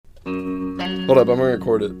Hold up, I'm gonna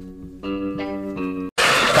record it.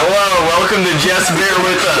 Hello, welcome to Just Bear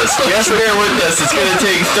With Us. Just bear with us. It's going to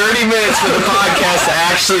take 30 minutes for the podcast to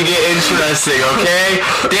actually get interesting, okay?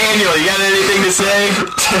 Daniel, you got anything to say?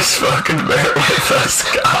 Just fucking bear with us,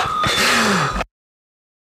 God.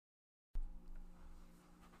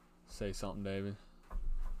 Say something, David.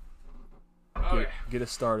 Okay. Get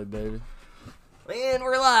us started, David. Man,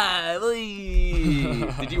 we're live.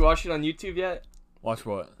 Did you watch it on YouTube yet? Watch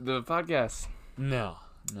what? The podcast. No.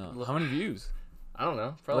 How many views? I don't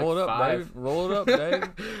know. Probably Roll it like up, 5. David. Roll it up, Dave.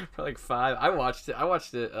 Probably like 5. I watched it.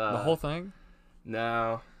 The whole thing?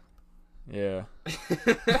 No. Yeah.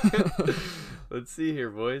 Let's see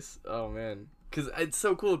here, boys. Oh, man. Because it's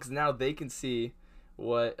so cool because now they can see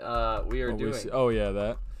what we are doing. Oh, yeah,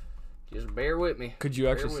 that. Just bear with me. Could you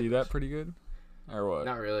actually see that pretty good? Or what?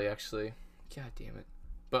 Not really, actually. God damn it.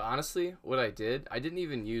 But honestly, what I didn't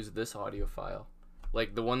even use this audio file.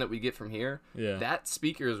 Like the one that we get from here. Yeah. That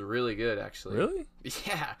speaker is really good, actually. Really?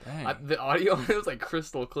 Yeah. Dang. The audio on it was like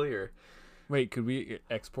crystal clear. Wait, could we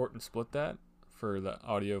export and split that for the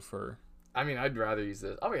audio for... I mean, I'd rather use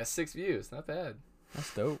this. Oh, we got 6 views. Not bad.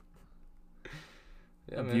 That's dope.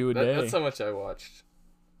 Yeah, A man. view a day. That's how much I watched.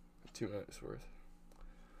 2 minutes worth.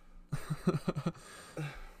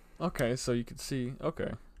 Okay, so you could see.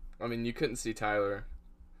 Okay. I mean, you couldn't see Tyler.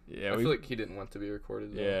 Yeah, I feel like he didn't want to be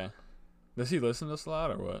recorded. Though. Yeah. Does he listen to us a lot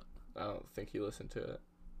or what? I don't think he listened to it.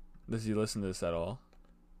 Does he listen to this at all?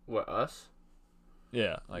 What, us?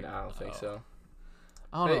 Yeah. Like, No, I don't think so.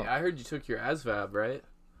 I don't Hey, know. I heard you took your ASVAB, right?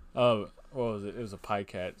 What was it? It was a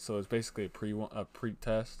PyCat, so it's basically a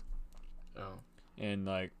pre-test, Oh. and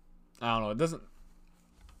like, I don't know. It doesn't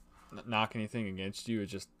knock anything against you. It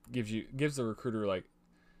just gives the recruiter like,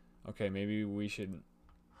 okay, maybe we should.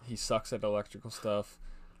 He sucks at electrical stuff.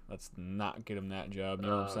 Let's not get him that job. You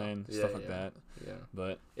know what I'm saying? Yeah, Stuff like yeah. that. Yeah.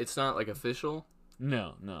 But It's not like official?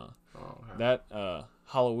 no. Oh, okay. That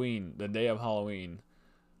Halloween, the day of Halloween,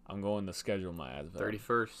 I'm going to schedule my ASVAB.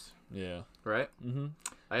 31st, Yeah. right? Mm-hmm.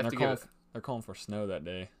 I have They're to calling, get they're calling for snow that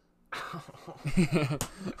day.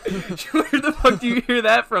 Where the fuck do you hear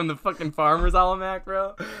that from? The fucking Farmer's Almanac,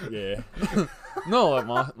 bro? Yeah. No, like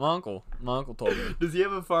my uncle told me. Does he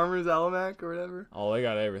have a Farmer's Almanac or whatever? Oh, they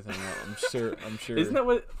got everything. I'm sure. Isn't that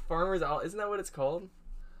what isn't that what it's called?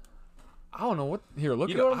 I don't know what. Here, look.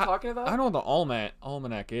 You it know up. what I'm talking about? I know what the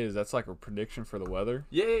almanac is. That's like a prediction for the weather.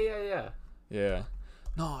 Yeah. Yeah.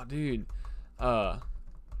 No, dude. Like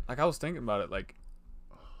I was thinking about it. Like,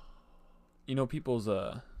 you know, people's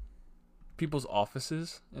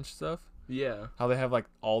offices and stuff. Yeah. How they have like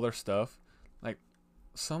all their stuff. Like,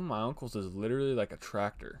 some of my uncles is literally like a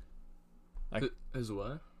tractor. Like, Is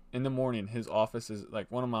what? in the morning, his office is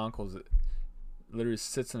like one of my uncles literally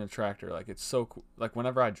sits in a tractor. Like, it's so cool. Like,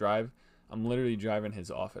 whenever I drive, I'm literally driving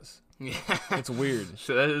his office. Yeah. It's weird.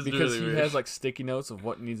 So that is Because really he weird. has like sticky notes of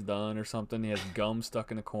what needs done or something. He has gum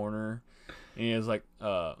stuck in a corner. And he has like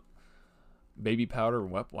baby powder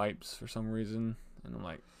and wet wipes for some reason. And I'm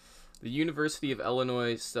like, The University of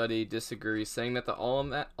Illinois study disagrees, saying that the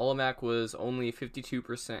Almanac was only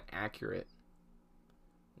 52% accurate,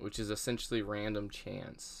 which is essentially random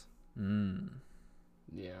chance.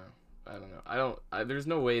 Yeah, I don't know. There's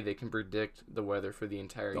no way they can predict the weather for the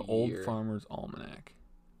entire the year. Old Farmer's Almanac.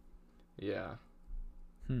 Yeah.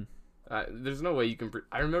 Hmm. There's no way you can.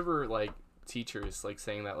 I remember like teachers like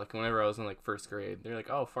saying that like whenever I was in like first grade, they're like,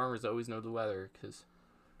 "Oh, farmers always know the weather because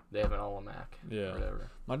they have an almanac." Yeah. Or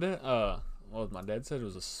whatever. My dad said it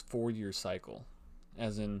was a 4-year cycle,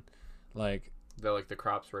 as in, like, That like the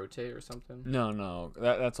crops rotate or something. no,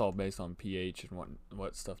 that's all based on pH and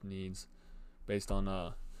what stuff needs, based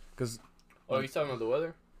on because Oh, you talking about the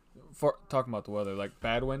weather? talking about the weather, like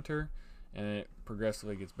bad winter, and it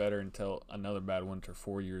progressively gets better until another bad winter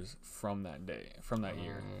 4 years from that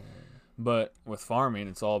year. But with farming,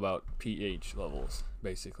 it's all about pH levels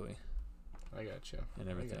basically I got you. and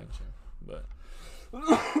everything. But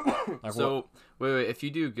like So wait. If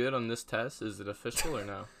you do good on this test, is it official or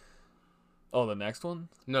no? the next one.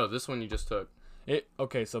 No, this one you just took.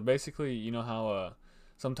 Okay, so basically, you know how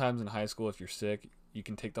sometimes in high school, if you're sick, you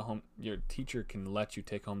can take your teacher can let you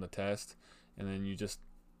take home the test, and then you just,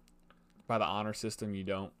 by the honor system, you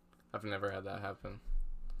don't. I've never had that happen.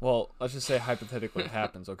 Well, let's just say hypothetically it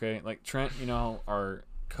happens, okay? Like Trent, you know, our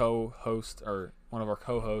co-host, or one of our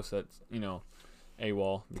co-hosts that's, you know,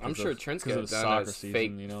 AWOL. I'm sure Trent's got because of done soccer as season,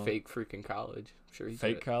 fake, you know? fake freaking college. I'm sure he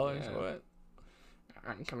Fake did. college? Yeah. What?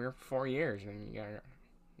 I can come here for 4 years and you got.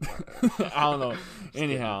 I don't know.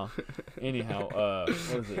 Anyhow, what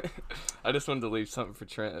is it? I just wanted to leave something for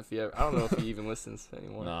Trent. I don't know if he even listens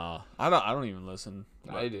anymore. Nah, I don't even listen.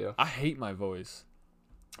 I do. I hate my voice.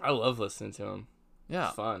 I love listening to him. Yeah,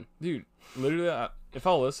 It's fun. dude. Literally, if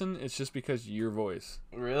I'll listen, it's just because your voice.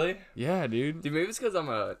 Really? Yeah, dude. Dude, maybe it's because I'm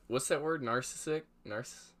a, what's that word? Narcissistic?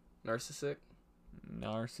 Narcissistic?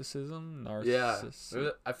 Narcissism. Yeah.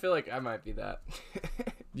 Narcissism. I feel like I might be that.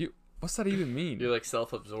 What's that even mean? You're like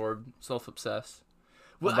self-absorbed, self-obsessed.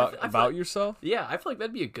 Well, about I feel about like, yourself? yeah, I feel like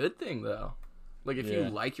that'd be a good thing though. Like if you Yeah.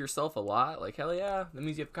 like yourself a lot, like hell yeah, that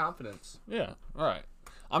means you have confidence. Yeah. All right.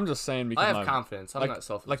 I'm just saying because I have confidence. I'm not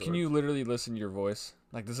self-absorbed. like, can you literally listen to your voice?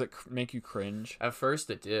 Like, does it make you cringe? At first,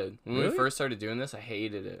 it did. When Really? we first started doing this, I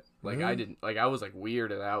hated it. Like I Really? didn't. Like I was like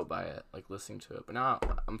weirded out by it, like listening to it. But now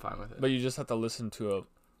I'm fine with it. But you just have to listen to a,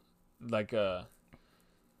 like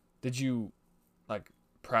did you, like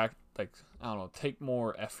like I don't know, take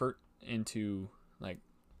more effort into like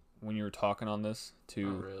when you were talking on this to?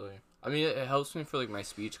 Not really. I mean, it helps me for like my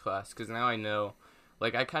speech class because now I know,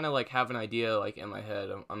 like I kind of like have an idea like in my head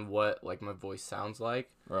on what like my voice sounds like,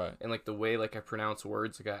 Right. and like the way like I pronounce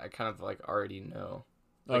words. Like I kind of like already know.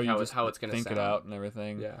 Oh, Like you just how it's gonna think sound. it out and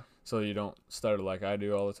everything. Yeah. So you don't stutter like I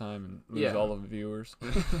do all the time and lose Yeah. all of the viewers.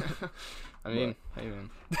 I mean, hey man.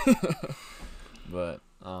 But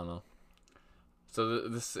I don't know. So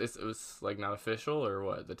it was like not official or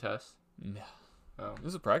what? The test? Yeah. Oh. It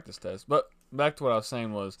was a practice test. But back to what I was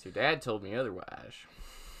saying was, So your dad told me otherwise.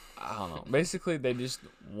 I don't know. Basically, they just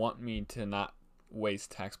want me to not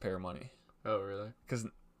waste taxpayer money. Oh really? Because,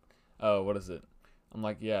 what is it? I'm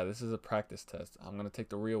like, yeah, this is a practice test. I'm going to take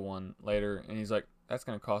the real one later. And he's like, that's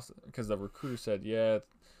going to cost, because the recruiter said, yeah,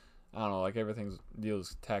 I don't know, like everything's deals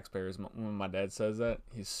with taxpayers. When my dad says that,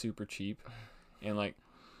 he's super cheap. And like,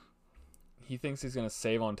 he thinks he's going to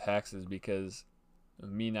save on taxes because of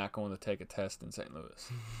me not going to take a test in St.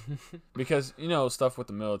 Louis. Because, you know, stuff with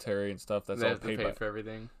the military and stuff, that's They all have to paid pay for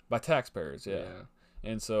everything. by taxpayers, yeah.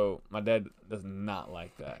 And so my dad does not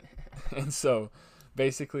like that. And so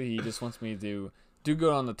basically he just wants me to do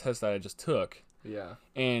good on the test that I just took. Yeah.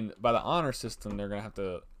 And by the honor system, they're going to have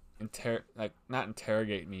to not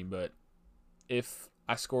interrogate me, but if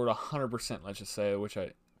I scored 100%, let's just say, which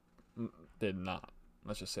I did not,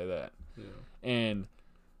 let's just say that. Yeah. And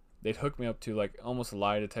they'd hook me up to like almost a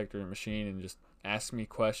lie detector machine and just ask me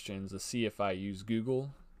questions to see if I use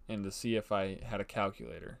Google and to see if I had a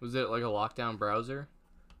calculator. Was it like a lockdown browser?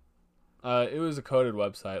 It was a coded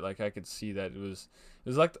website. Like I could see that it was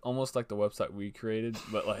like almost like the website we created,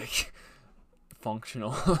 but like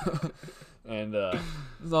functional. And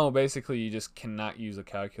no, basically you just cannot use a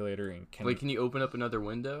calculator and Like, can you open up another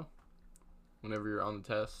window whenever you're on the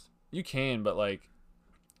test? you can, but like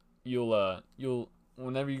you'll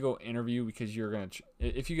whenever you go interview, because you're gonna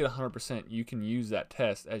if you get 100%, you can use that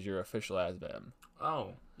test as your official ASVAB.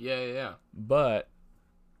 Oh, yeah. But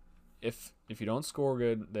if you don't score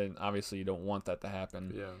good, then obviously you don't want that to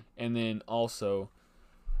happen. Yeah. And then also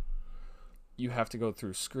you have to go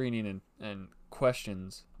through screening and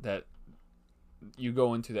questions that you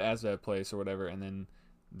go into the ASVAB place or whatever, and then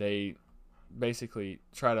they basically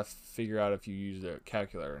try to figure out if you used a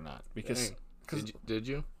calculator or not. Because Dang. Did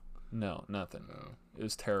you? no, nothing. No. It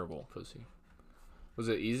was terrible. Pussy. Was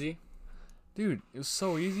it easy? Dude, it was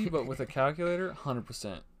so easy, but with a calculator,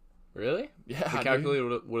 100%. Really? Yeah, The dude.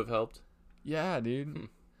 calculator would have helped. Yeah, dude. Hmm.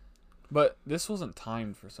 But this wasn't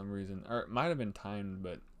timed for some reason. Or it might have been timed,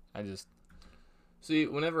 but I just... See,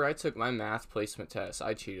 whenever I took my math placement test,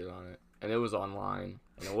 I cheated on it, and it was online,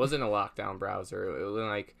 and it wasn't a lockdown browser. It was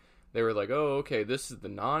like they were like, "Oh, okay, this is the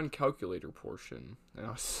non-calculator portion," and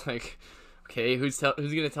I was like, "Okay, who's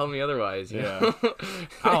gonna tell me otherwise?" You Yeah. know?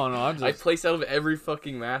 I don't know. I placed out of every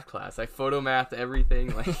fucking math class. I photo mathed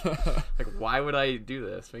everything. Like, why would I do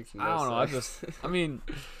this? Makes no I don't know. sense. I mean,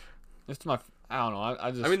 it's my... I don't know.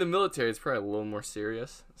 I just... I mean, the military is probably a little more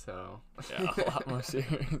serious, so. Yeah, a lot more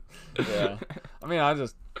serious. Yeah.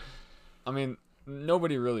 I mean,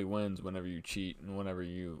 nobody really wins whenever you cheat and whenever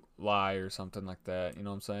you lie or something like that. You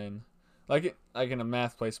know what I'm saying? Like in a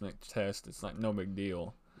math placement test, it's like no big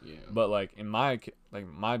deal. Yeah. But like in my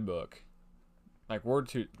book, like we're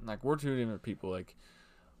two different people. Like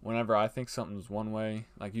whenever I think something's one way,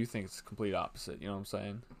 like you think it's complete opposite. You know what I'm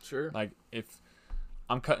saying? Sure. Like if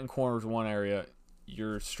I'm cutting corners one area,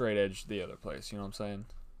 you're straight edge the other place. You know what I'm saying?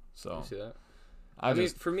 So You see that? I mean,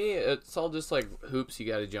 just for me, it's all just like hoops you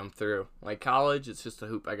got to jump through. Like college, it's just a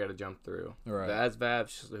hoop I got to jump through. Right. The ASVAB,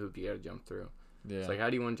 it's just a hoop you got to jump through. yeah. It's like, how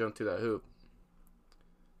do you want to jump through that hoop?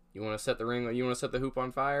 You want to set the ring? You want to set the hoop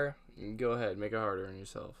on fire? You can go ahead, make it harder on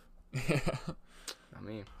yourself. Yeah. I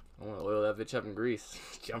mean, I want to oil that bitch up in grease,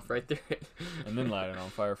 jump right through it, And then light it on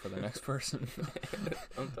fire for the next person.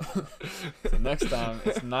 Sometimes. So next time,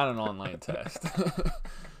 it's not an online test.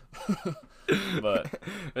 But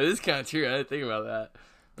it is kind of true. I didn't think about that.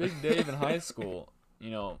 Big Dave in high school,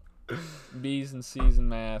 you know, B's and C's in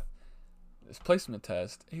math. This placement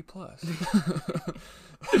test, A+.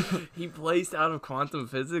 He placed out of quantum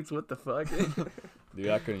physics. What the fuck? Dude,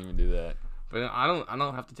 I couldn't even do that. But I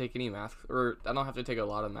don't have to take any math, or I don't have to take a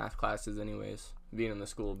lot of math classes anyways. Being in the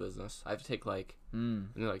school business, I have to take like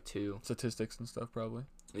like 2 statistics and stuff probably.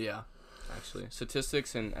 Yeah, actually,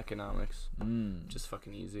 statistics and economics, just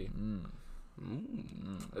fucking easy.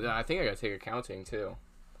 I think I gotta take accounting too.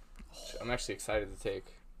 I'm actually excited to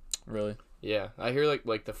take. Really? Yeah, I hear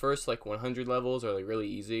like the first like 100 levels are like really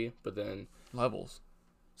easy, but then levels.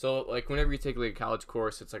 So like whenever you take like a college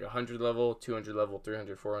course, it's like 100 level, 200 level,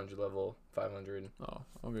 300, 400 level, 500. Oh,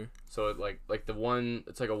 okay. So it, like the one,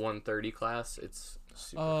 it's like a 130 class. It's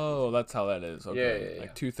super easy. That's how that is. Okay. Yeah.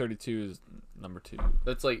 Like 232 is number 2.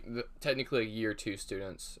 That's like technically like year 2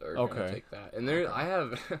 students are gonna take that. And there,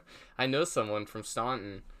 I know someone from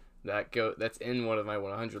Staunton that's in one of my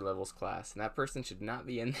 100 levels class, and that person should not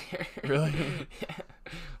be in there. Really? Yeah.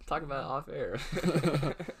 Talk about it off air.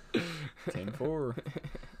 10-4.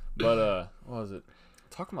 But what was it?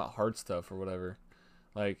 Talking about hard stuff or whatever.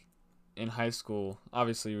 Like in high school,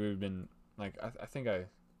 obviously we've been like I think I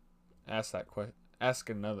asked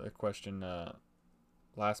another question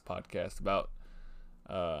last podcast about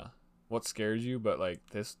what scares you, but like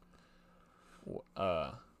this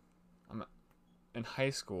I'm in high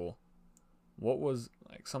school, what was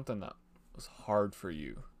like something that was hard for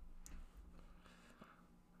you?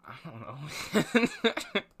 I don't know.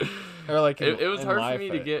 Or like it was hard for me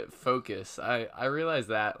to get focus. I realized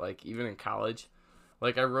that like even in college,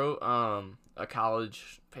 like I wrote a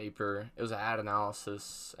college paper. It was an ad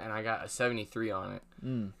analysis, and I got a 73 on it.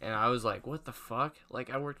 And I was like, what the fuck? Like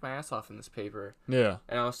I worked my ass off in this paper. Yeah.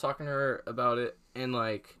 And I was talking to her about it, and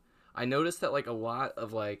like I noticed that like a lot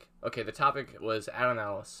of like, okay, the topic was ad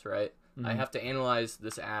analysis, right? I have to analyze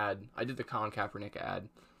this ad. I did the Colin Kaepernick ad,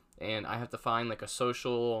 and I have to find like a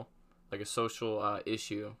social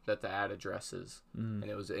issue that the ad addresses, and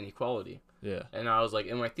it was inequality. Yeah. And I was like,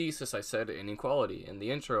 in my thesis, I said inequality. In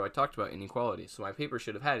the intro, I talked about inequality, so my paper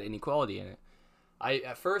should have had inequality in it.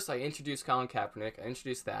 At first I introduced Colin Kaepernick. I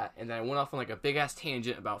introduced that, and then I went off on like a big ass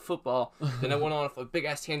tangent about football. Then I went on a big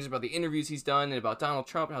ass tangent about the interviews he's done and about Donald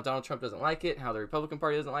Trump and how Donald Trump doesn't like it, and how the Republican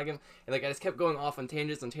Party doesn't like him. And like I just kept going off on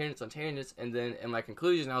tangents, and then in my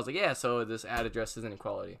conclusion, I was like, yeah, so this ad addresses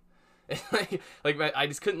inequality. I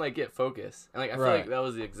just couldn't like get focused, and like I feel like that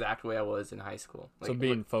was the exact way I was in high school. Like, so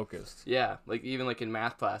being focused. Yeah, like even like in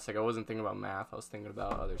math class, like I wasn't thinking about math. I was thinking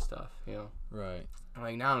about other stuff, you know. Right. And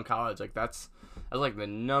like now in college, like that's like the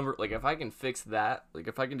number. Like if I can fix that, like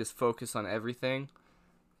if I can just focus on everything,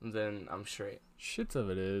 then I'm straight. Shit of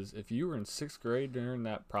it is, if you were in 6th grade during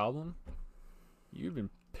that problem, you'd been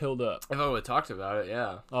pilled up. If I would have talked about it,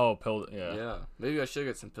 yeah. Oh, pilled. Yeah. Yeah. Maybe I should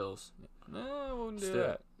get some pills. No, I wouldn't do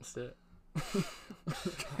that. That's it.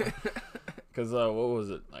 Because what was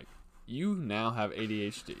it like? You now have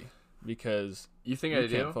ADHD because you think I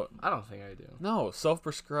do? I don't think I do. No,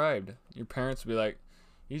 self-prescribed. Your parents would be like,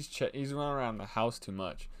 he's running around the house too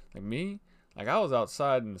much. Like me, like I was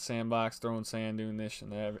outside in the sandbox throwing sand, doing this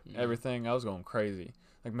and everything. I was going crazy,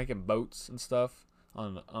 like making boats and stuff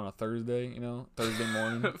on a Thursday. You know, Thursday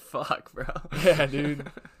morning. Fuck, bro. Yeah, dude.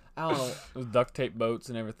 I don't know. It was duct tape boats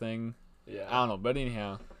and everything. Yeah. I don't know, but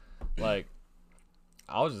anyhow. Like,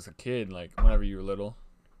 I was just a kid, like, whenever you were little.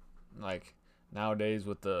 Like, nowadays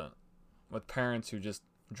with parents who just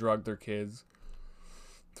drug their kids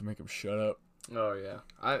to make them shut up. Oh, yeah.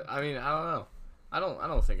 I mean, I don't know. I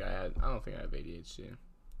don't think I have ADHD.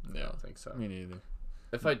 Yeah. I don't think so. Me neither.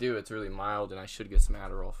 If I do, it's really mild, and I should get some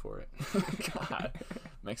Adderall for it. God.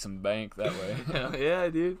 Make some bank that way. Hell yeah,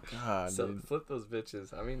 dude. God, so dude. Flip those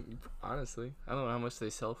bitches. I mean, honestly, I don't know how much they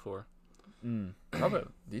sell for. Probably a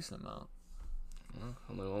decent amount. Well,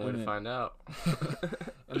 only one way to find out.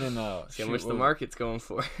 And then see how much the market's going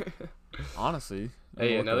for. Honestly.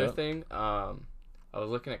 Hey, another thing. I was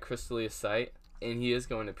looking at Chris D'Elia's site, and he is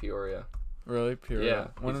going to Peoria. Really,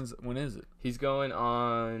 Peoria? Yeah. When is it? He's going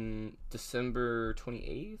on December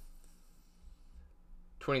 28th,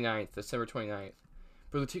 29th, December 29th.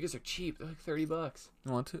 Bro, the tickets are cheap. They're like $30.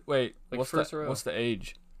 You want to? Wait, like what's first row. What's the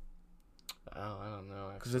age? Oh, I don't know.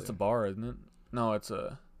 Because it's a bar, isn't it? No, it's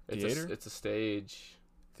a theater. It's a stage.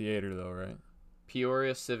 Theater though, right?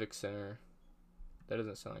 Peoria Civic Center. That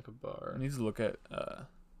doesn't sound like a bar. I need to look at.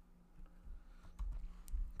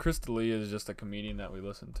 Chris D'Elia is just a comedian that we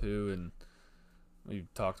listen to, and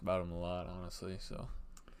we've talked about him a lot, honestly. So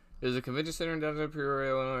there's a convention center in downtown Peoria,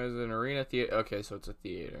 Illinois. There's an arena theater. Okay, so it's a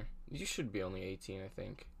theater. You should be only 18, I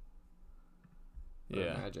think. Yeah.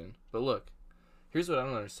 I imagine. But look. Here's what I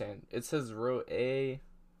don't understand. It says row A,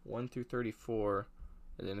 1 through 34.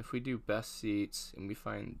 And then if we do best seats and we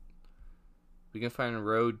can find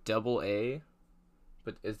row double A.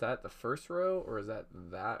 But is that the first row or is that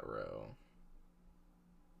row?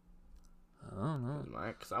 I don't know.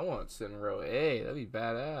 Because I want to sit in row A. That'd be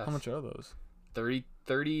badass. How much are those? 30.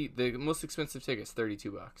 The most expensive ticket's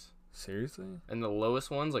 $32. Seriously? And the lowest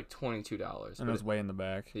one's like $22. And it was way in the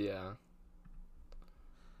back. Yeah.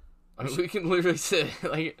 I mean, we can literally sit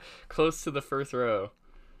like close to the first row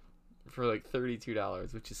for like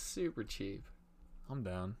 $32, which is super cheap. I'm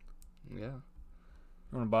down. Yeah.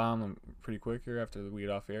 You want to buy them pretty quick here after we get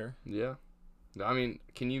off air? Yeah. I mean,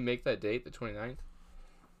 can you make that date, the 29th?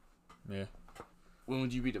 Yeah. When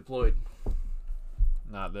would you be deployed?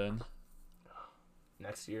 Not then.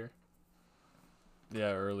 Next year?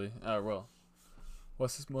 Yeah, early. Well,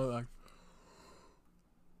 what's this month like?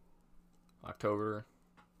 October.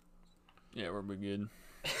 Yeah, we'll be good.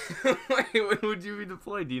 Wait, when would you be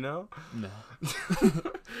deployed? Do you know? No.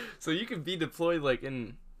 So you could be deployed like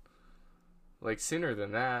sooner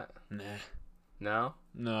than that. Nah. No?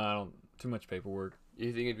 No, I don't. Too much paperwork.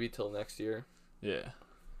 You think it'd be till next year? Yeah.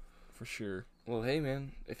 For sure. Well, hey,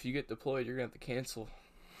 man. If you get deployed, you're going to have to cancel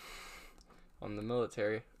on the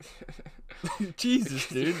military. Jesus,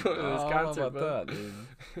 dude. Going to this I don't concert, know about bud.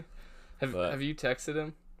 that, dude. Have you texted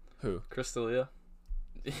him? Who? Crystalia?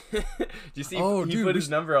 Did you see Oh, he dude, put his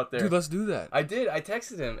number out there? Dude, let's do that. I did. I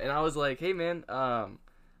texted him, and I was like, hey, man, I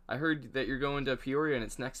heard that you're going to Peoria, and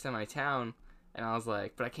it's next to my town. And I was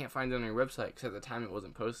like, but I can't find it on your website because at the time it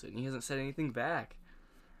wasn't posted. And he hasn't said anything back.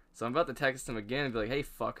 So I'm about to text him again and be like, hey,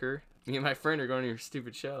 fucker. Me and my friend are going to your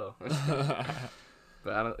stupid show.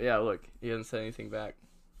 But I don't. Yeah, look. He hasn't said anything back.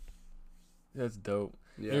 That's dope.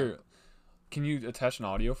 Yeah. Here, can you attach an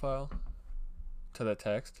audio file to that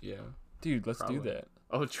text? Yeah. Dude, let's do Probably. that.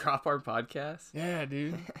 Oh, drop our podcast? Yeah,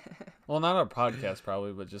 dude. Well, not our podcast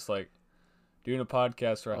probably, but just like doing a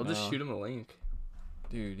podcast right now. I'll just shoot him a link.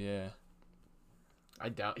 Dude, yeah. I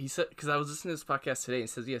doubt. He said, because I was listening to this podcast today and it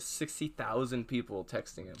says he has 60,000 people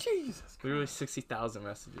texting him. Jesus. Literally 60,000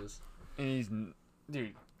 messages. And he's,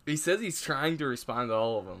 dude. He says he's trying to respond to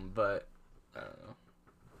all of them, but I don't know.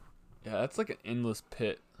 Yeah, that's like an endless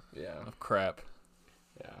pit Yeah. of crap.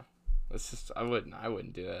 Yeah. It's just, I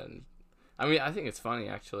wouldn't do that. I mean, I think it's funny,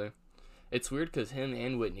 actually. It's weird because him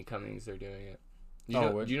and Whitney Cummings are doing it.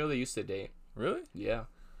 Do you know they used to date? Really? Yeah.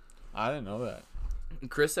 I didn't know that.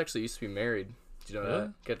 Chris actually used to be married. Do you know Really?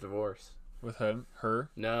 that? Get divorced. With him? Her?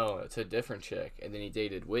 No, it's a different chick. And then he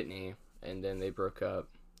dated Whitney, and then they broke up.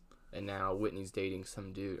 And now Whitney's dating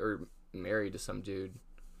some dude, or married to some dude.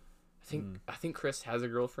 I think Chris has a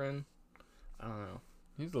girlfriend. I don't know.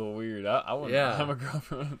 He's a little weird. I wouldn't have a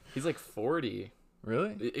girlfriend. He's like 40.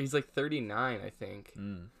 Really? He's like 39, I think.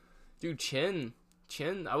 Dude, Chin,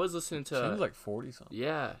 I was listening to... Chin's like 40-something.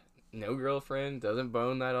 Yeah. No girlfriend, doesn't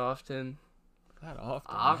bone that often. That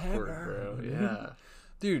often. Awkward, bro. Yeah.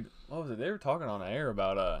 Dude, what was it? They were talking on air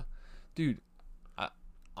about, dude,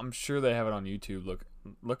 I'm sure they have it on YouTube.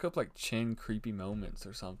 Look up like Chin creepy moments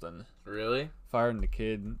or something. Really? Firing the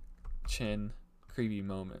kid, Chin creepy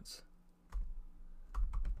moments.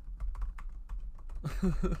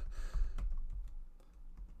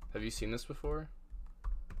 Have you seen this before?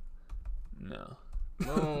 No.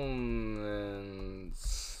 Moments.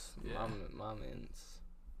 Yeah. Moments.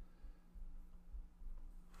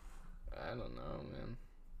 I don't know, man.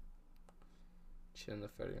 Chin the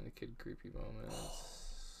fighter and the kid creepy moments.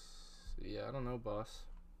 Yeah, I don't know, boss.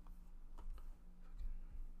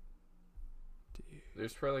 Dude.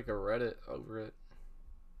 There's probably like a Reddit over it.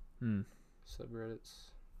 Subreddits.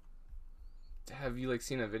 Have you like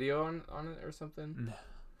seen a video on it or something? No.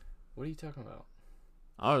 What are you talking about?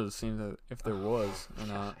 I was just seeing that if there was or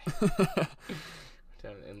not.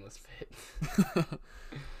 Down an endless pit.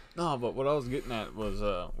 No, but what I was getting at was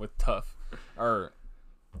with tough or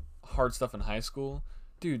hard stuff in high school.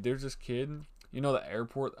 Dude, there's this kid. You know the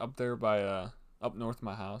airport up there by up north of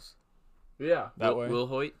my house? Yeah. That way? Will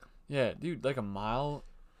Hoyt? Yeah, dude, like a mile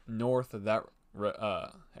north of that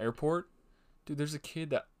airport. Dude, there's a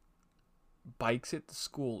kid that bikes it to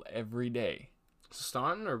school every day.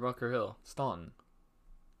 Staunton or Bunker Hill? Staunton.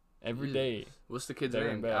 Every Jesus. day. What's the kid's There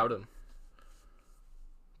name? and back. Out him.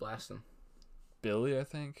 Blast him. Billy, I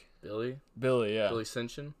think. Billy? Billy, yeah. Billy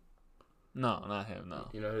Simpson? No, not him, no.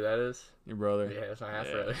 You know who that is? Your brother. Yeah, that's my half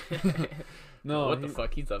Yeah. brother. No, what the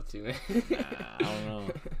fuck he's up to, man? I don't know.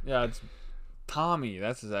 Yeah, it's Tommy.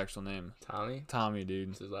 That's his actual name. Tommy? Tommy, dude.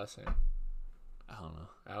 What's his last name? I don't know.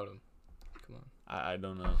 Out him. Come on. I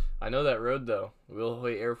don't know. I know that road though. Will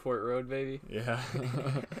Hoyt Airport Road, baby. Yeah.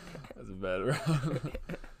 That's a bad road.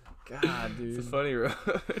 God, dude. It's a funny road.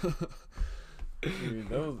 Dude,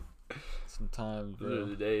 those sometimes, Those are bro.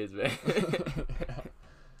 the days, man.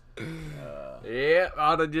 Yep,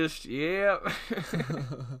 I'd have just, yep. I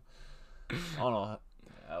don't know.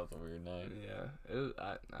 That was a weird night. Yeah,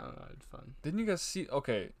 I don't know, it's fun. Didn't you guys see?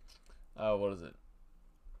 Okay, what is it?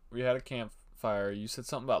 We had a campfire. You said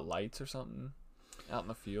something about lights or something out in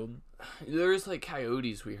the field. There's like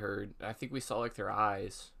coyotes we heard. I think we saw like their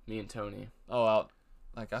eyes, me and Tony. Oh, out.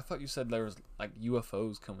 Like, I thought you said there was like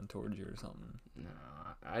UFOs coming towards you or something. No,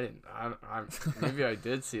 I didn't. I maybe I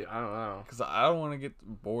did see it. I don't know. Because I don't want to get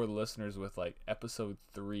bored listeners with like episode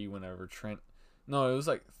 3 whenever Trent. No, it was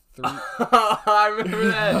like 3. I remember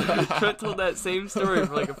that. Trent told that same story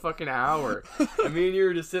for like a fucking hour. And me and you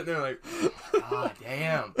were just sitting there like, God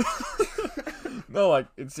damn. No, like,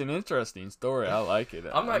 it's an interesting story. I like it.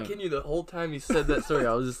 I'm not kidding you. The whole time you said that story,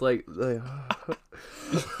 I was just like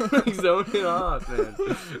zoning off, man.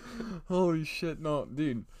 Holy shit. No,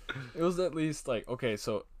 dude. It was at least like, okay,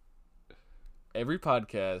 so every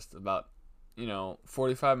podcast about,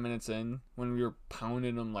 45 minutes in, when we were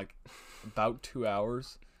pounding them like about 2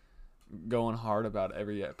 hours, going hard about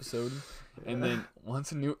every episode. And then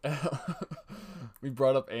once a new we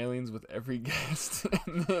brought up aliens with every guest,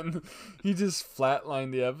 and then he just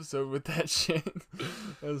flatlined the episode with that shit.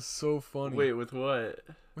 That was so funny. Wait, with what?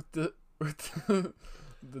 With the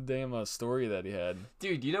the damn story that he had.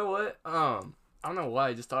 Dude, you know what? I don't know why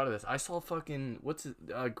I just thought of this. I saw fucking what's his,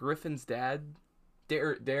 Griffin's dad,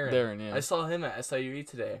 Darren. Darren, yeah. I saw him at SIUE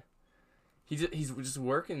today. He's just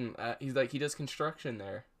working. He does construction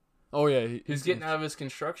there. Oh yeah, He's getting out of his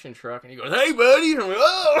construction truck and he goes, "Hey, buddy!" And I'm like,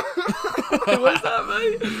 "Oh, what's up,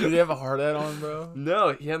 buddy?" Did he have a hard hat on, bro?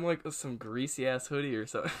 No, he had like some greasy ass hoodie or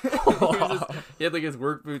something. He had like his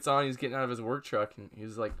work boots on. He was getting out of his work truck and he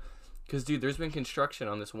was like, "Cause dude, there's been construction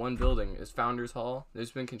on this one building, it's Founders Hall.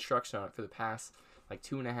 There's been construction on it for the past like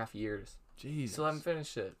 2.5 years. Jesus. Still haven't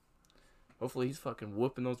finished it. Hopefully he's fucking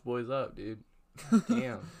whooping those boys up, dude.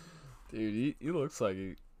 Damn." Dude, he looks like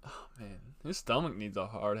he. Oh man, his stomach needs a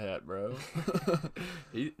hard hat, bro.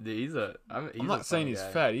 He's I'm not saying he's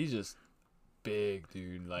fat. He's just big,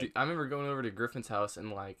 dude. Like, dude, I remember going over to Griffin's house in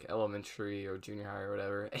like elementary or junior high or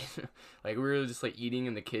whatever. And, like we were just like eating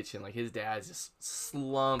in the kitchen. Like his dad's just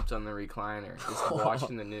slumped on the recliner, just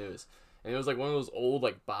watching the news. And it was like one of those old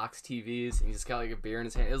like box TVs, and he just got like a beer in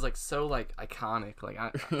his hand. It was like so like iconic, like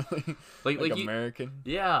like American.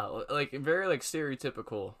 Yeah, like very like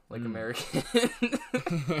stereotypical, like American.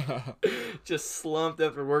 Just slumped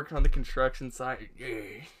after working on the construction site.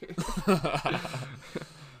 Yeah.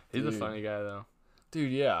 He's a funny guy though.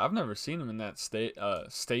 Dude, yeah, I've never seen him in that state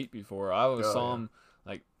before. I always saw him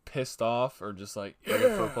like pissed off or just like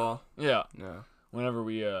football. Yeah. Yeah. Whenever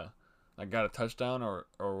we like got a touchdown or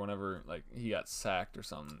whenever like he got sacked or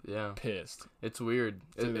something. Yeah. Pissed. It's weird.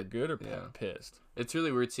 It's either good or pissed. It's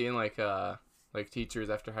really weird seeing like teachers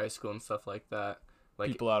after high school and stuff like that.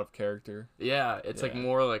 Like people out of character. Yeah, it's like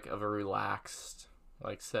more like of a relaxed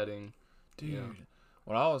like setting. Dude.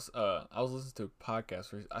 When I was listening to a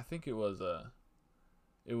podcast where I think it was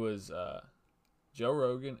Joe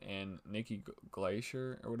Rogan and Nikki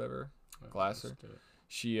Glaser or whatever. Glasser.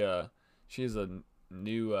 She has a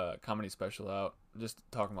new comedy special out, just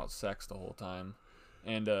talking about sex the whole time,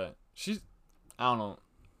 and she's, I don't know,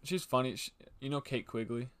 she's funny. You know Kate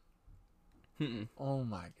Quigley? Oh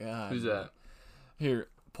my god, who's that? Here,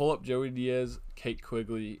 pull up Joey Diaz, Kate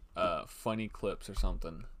Quigley, funny clips or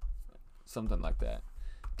something like that,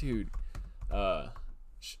 dude.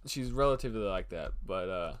 She's relatively like that,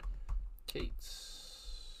 but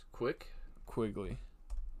Kate's Quigley.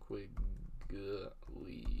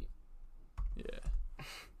 Yeah.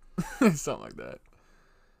 Something like that.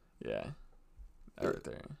 Yeah. That right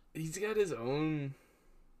there. He's got his own.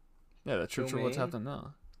 Yeah, the Church of What's Happening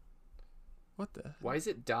Now. What the? Why is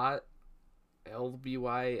it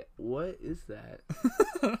 .lby? What is that?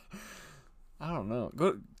 I don't know.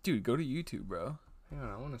 Go to YouTube, bro. Hang on,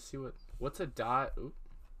 I want to see what's a dot. Oop.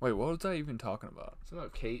 Wait, what was I even talking about? Something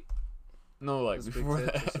about Kate. No, like before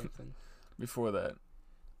that. Before that.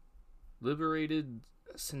 Liberated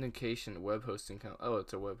syndication web hosting company. Oh,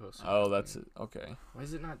 it's a web hosting. Oh, that's it. Okay. Why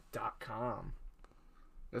is it not .com?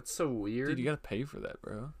 That's so weird. Dude, you gotta pay for that,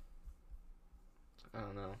 bro. I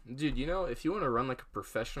don't know, dude. You know, if you want to run like a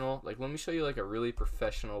professional, like let me show you like a really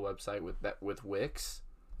professional website with Wix.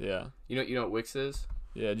 Yeah. You know what Wix is?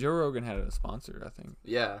 Yeah, Joe Rogan had it a sponsor, I think.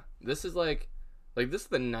 Yeah, this is like this is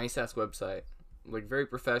the nice ass website, like very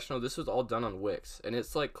professional. This was all done on Wix, and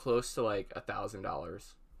it's like close to like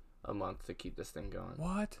 $1,000 a month to keep this thing going.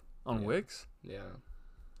 What? On Wix? Yeah.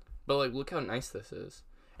 But like, look how nice this is.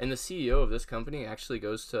 And the CEO of this company actually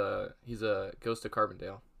goes to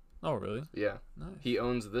Carbondale. Oh, really? Yeah. Nice. He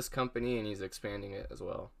owns this company and he's expanding it as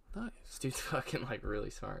well. Nice. This dude's fucking like really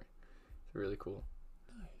smart. It's really cool.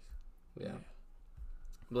 Nice. Yeah.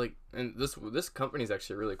 Like, and this company's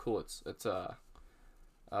actually really cool. It's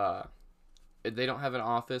they don't have an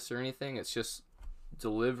office or anything. It's just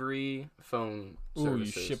delivery phone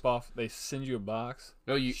services. You ship off. They send you a box.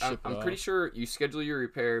 No, ship I'm it pretty off. sure you schedule your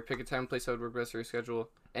repair, pick a time, place that would work best for your schedule,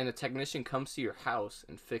 and a technician comes to your house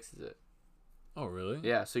and fixes it. Oh, really?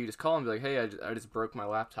 Yeah, so you just call them and be like, hey, I just broke my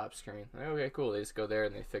laptop screen. Like, okay, cool. They just go there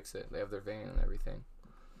and they fix it. They have their van and everything.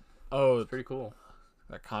 Oh, It's pretty cool.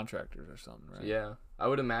 like contractors or something, right? Yeah. I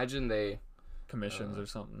would imagine they, Commissions or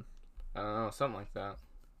something. I don't know, something like that.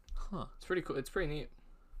 Huh. It's pretty cool. It's pretty neat.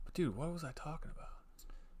 But dude, what was I talking about?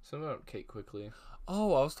 Something about Kate Quickly.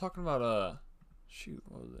 Oh, I was talking about shoot,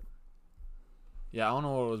 what was it? Yeah, I don't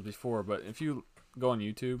know what it was before, but if you go on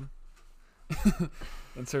YouTube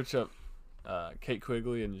and search up Kate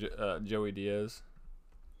Quigley and Joey Diaz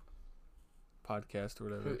podcast or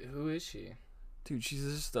whatever. Who is she? Dude, she's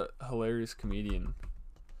just a hilarious comedian.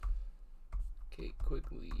 Kate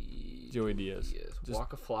Quigley. Joey Diaz. Just-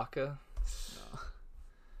 Waka Flocka. No.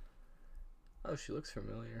 Oh, she looks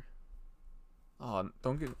familiar. Oh,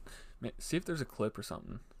 don't get. Man, see if there's a clip or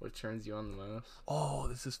something. What turns you on the most? Oh,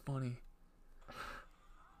 this is funny.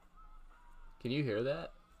 Can you hear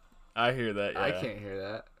that? I hear that. Yeah. I can't hear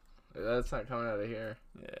that. That's not coming out of here.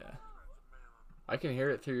 Yeah. I can hear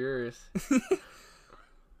it through yours.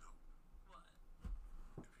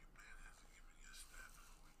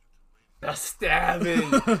 That's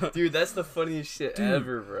stabbing. Dude, that's the funniest shit Dude,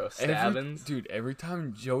 ever, bro. Stabbings. Dude, every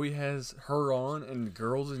time Joey has her on and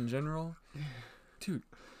girls in general, dude.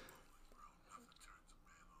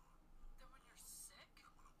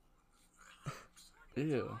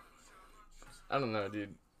 Ew. I don't know,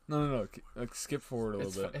 dude. No. Like, skip forward a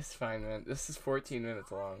little bit. It's fine, man. This is 14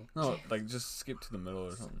 minutes long. No, like, just skip to the middle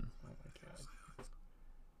or something. Oh my god.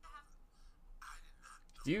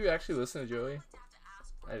 Do you actually listen to Joey?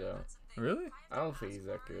 I don't. Really? I don't think he's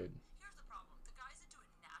that good.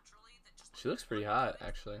 She looks pretty hot,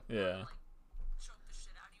 actually. Yeah.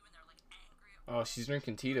 Oh, she's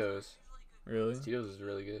drinking Tito's. Really? Tito's is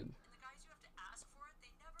really good.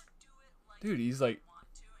 Dude, he's like.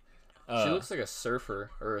 She looks like a surfer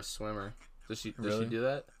or a swimmer. Does she Really? do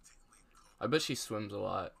that? I bet she swims a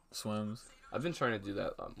lot. Swims. I've been trying to do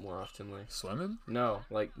that more oftenly. Swimming? No,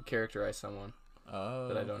 like characterize someone Oh.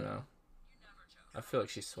 that I don't okay. know. I feel like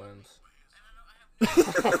she swims.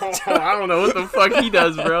 I don't know what the fuck he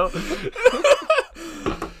does, bro.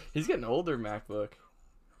 He's getting older, MacBook.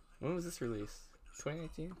 When was this released?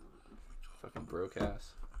 2018? Fucking broke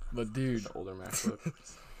ass. But dude, The older MacBook.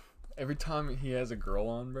 every time he has a girl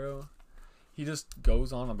on, bro, he just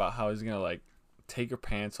goes on about how he's gonna like take her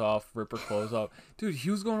pants off, rip her clothes off. Dude, he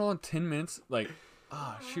was going on 10 minutes. Like,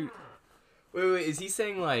 shoot. Wait, is he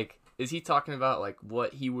saying like, is he talking about like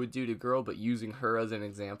what he would do to girl, but using her as an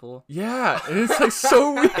example? Yeah, and it's like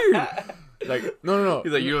so weird. Like, no.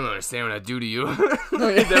 He's like, you don't understand what I do to you. No,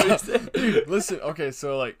 Is that what yeah. he said? Dude, listen. Okay,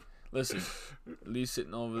 so like, listen. Lee's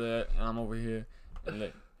sitting over there, and I'm over here, and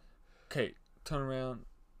like, Kate, turn around,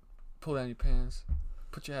 pull down your pants,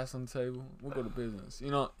 put your ass on the table. We'll go to business. You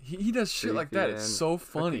know, he does shit like that. Creepy, It's man. so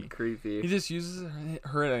funny. Fucking creepy. He just uses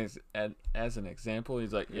her as an example.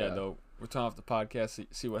 He's like, yeah, Yeah. no, we're turning off the podcast.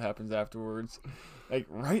 See what happens afterwards. Like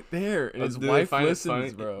right there, and his Do they wife find it listens,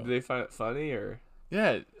 funny? bro. Do they find it funny or?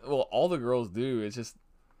 Yeah, well, all the girls do. It's just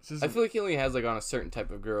I feel like he only has like on a certain type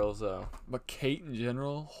of girls though. But Kate in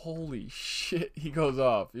general, holy shit, he goes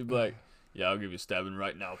off. He'd be like, yeah, I'll give you a stabbing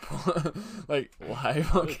right now. Like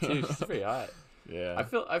live on Dude, camera. she's pretty hot. Yeah. I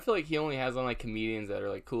feel like he only has on like comedians that are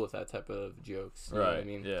like cool with that type of jokes. You know what I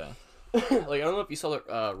mean? Yeah. Like I don't know if you saw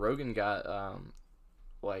that Rogan got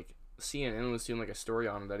like CNN was doing like a story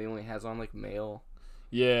on him that he only has on like male.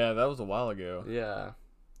 Yeah, that was a while ago. Yeah.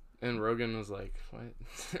 And Rogan was like, what?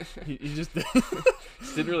 He just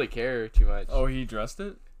Just didn't really care too much. Oh, he dressed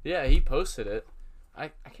it? Yeah, he posted it.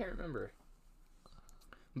 I can't remember.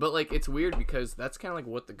 But like it's weird because that's kind of like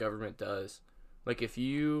what the government does. Like if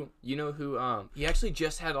you know who he actually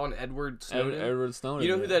just had on Edward Snowden. Edward Snowden.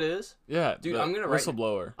 You know who that is? Yeah, Dude, the I'm gonna write-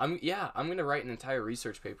 whistleblower. I'm gonna write an entire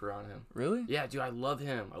research paper on him. Really? Yeah, dude, I love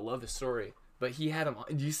him. I love his story. But he had him on.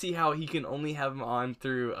 Do you see how he can only have him on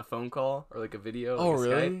through a phone call or like a video? Oh, like a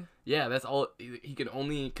really? Skype? Yeah, that's all. He can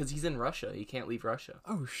only because he's in Russia. He can't leave Russia.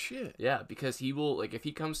 Oh shit. Yeah, because he will like if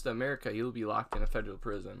he comes to America, he'll be locked in a federal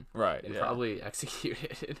prison Right. and Yeah. probably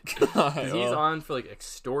executed. God, 'Cause he's well, on for like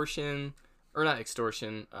extortion or not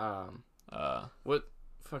extortion. Uh. What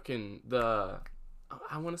fucking the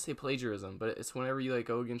I want to say plagiarism, but it's whenever you like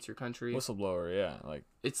go against your country. Whistleblower, yeah, like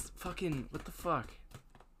It's fucking what the fuck.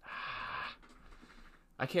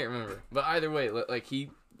 I can't remember, but either way, like he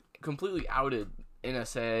completely outed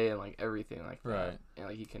NSA and like everything like that, right. and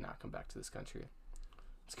like he cannot come back to this country.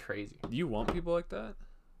 It's crazy. Do you want people like that?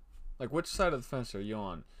 Like, which side of the fence are you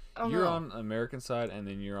on? I don't You're know. on the American side, and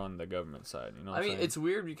then you're on the government side. You know what I I'm mean, saying? it's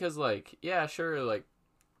weird because like, yeah, sure, like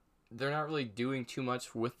they're not really doing too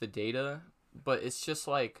much with the data, but it's just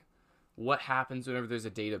like what happens whenever there's a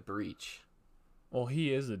data breach. Well,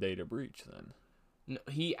 he is the data breach then. No,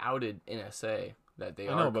 he outed NSA that they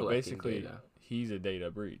I are know, but collecting basically, data. he's a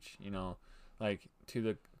data breach. You know, like to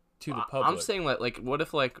the I- public. I'm saying like what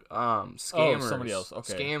if like scammers, somebody else,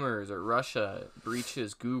 okay. scammers or Russia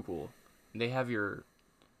breaches Google, and they have your.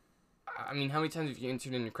 I mean, how many times have you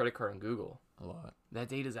entered in your credit card on Google? a lot. That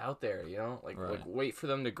data's out there, you know. Like Right. wait for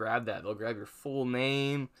them to grab that. They'll grab your full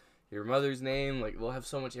name, your mother's name. Like they'll have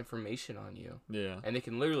so much information on you, Yeah. and they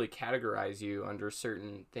can literally categorize you under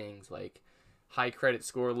certain things like high credit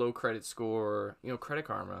score, low credit score. You know, Credit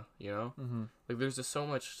Karma. You know. Mm-hmm. Like, there's just so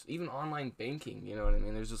much, even online banking, you know what I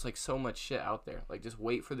mean? There's just, like, so much shit out there. Like, just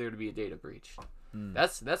wait for there to be a data breach. Mm.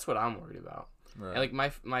 That's what I'm worried about. Right. And, like,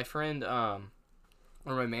 my friend, or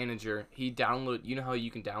my manager, he you know how you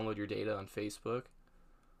can download your data on Facebook?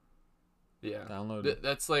 Yeah. Download.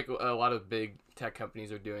 That's, like, a lot of big tech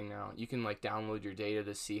companies are doing now. You can, like, download your data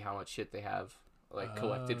to see how much shit they have, like,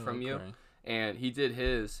 collected from you. Okay. And he did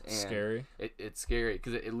his. And Scary. It's scary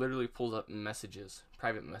because it literally pulls up messages,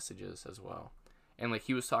 private messages as well. And like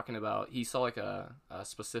he was talking about, he saw like a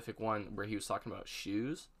specific one where he was talking about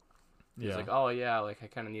shoes. He was like, oh yeah, like I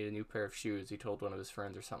kind of need a new pair of shoes. He told one of his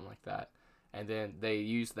friends or something like that. And then they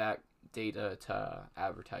used that data to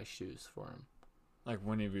advertise shoes for him. Like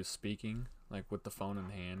when he was speaking, like with the phone in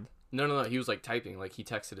hand. No. He was like typing, like he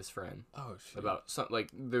texted his friend Oh shit. about something, like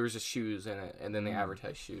there was just shoes in it, and then they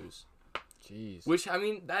advertised shoes. Jeez. Which, I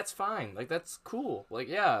mean, that's fine. Like, that's cool. Like,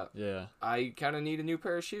 yeah, Yeah. I kind of need a new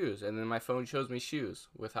pair of shoes, and then my phone shows me shoes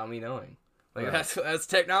without me knowing. Like Right. that's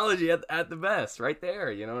technology at the best, right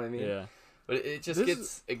there. You know what I mean? Yeah. But it just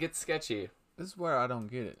gets sketchy. This is where I don't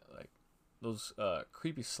get it. Like those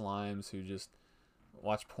creepy slimes who just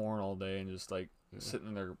watch porn all day and just like sitting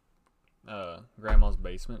in their grandma's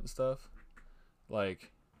basement and stuff.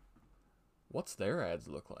 Like, what's their ads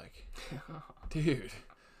look like, dude?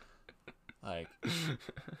 Like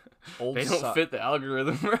old. They don't fit the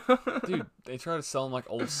algorithm, bro. Dude, they try to sell them like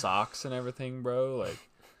old socks and everything, bro.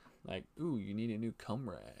 Like, ooh, you need a new cum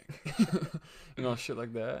rag. You know, shit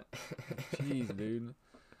like that. Jeez, dude.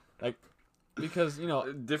 Like, because, you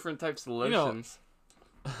know, Different types of You know, lotions.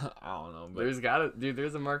 I don't know, but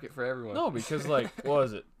There's a market for everyone. no, because like, what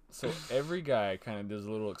was it? So every guy kind of does a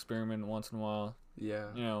little experiment once in a while, Yeah.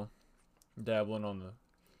 you know, dabbling on the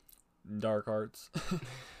dark arts.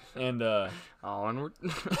 And Onward.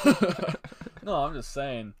 no, I'm just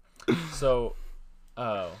saying. So,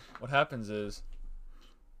 what happens is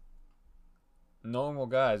normal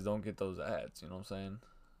guys don't get those ads. You know what I'm saying?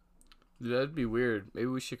 Dude, that'd be weird. Maybe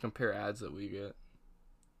we should compare ads that we get.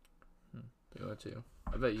 You want to?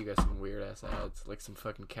 I bet you got some weird ass ads, like some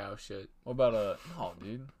fucking cow shit. What about no,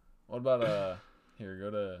 dude. What about here,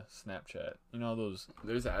 go to Snapchat. You know those?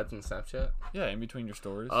 There's ads on Snapchat? Yeah, in between your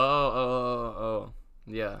stories. Oh.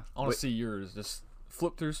 Yeah. I want to see yours. Just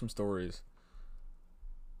flip through some stories.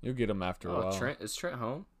 You'll get them after a while. Is Trent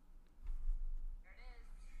home?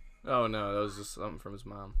 Oh no, that was just something from his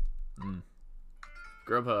mom.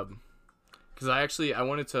 Grubhub. Because I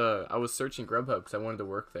was searching Grubhub because I wanted to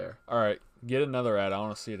work there. All right, get another ad. I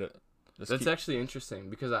want to see it. That's actually interesting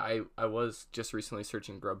because I was just recently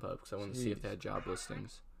searching Grubhub because I wanted to see if they had job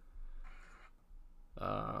listings.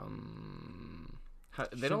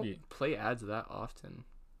 They don't play ads that often.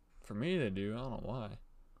 For me, they do. I don't know why.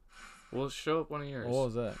 Well, show up one of yours. What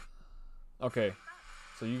was that? Okay,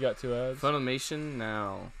 so you got 2 ads. Funimation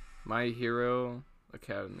now. My Hero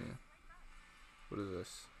Academy. What is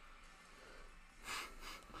this?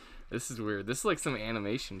 This is weird. This is like some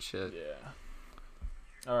animation shit.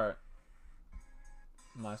 Yeah. All right.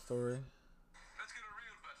 My story.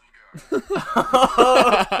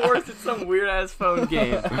 Oh, of course, it's some weird ass phone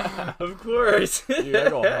game. Of course. Dude, I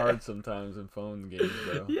go hard sometimes in phone games,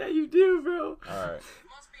 bro. Yeah, you do, bro. All right.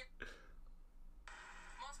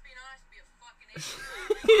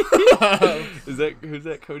 Who's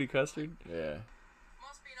that? Cody Custard? Yeah.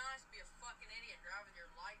 Must be nice to be a fucking idiot driving your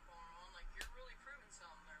light bar on like you're really proving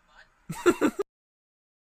something there, bud.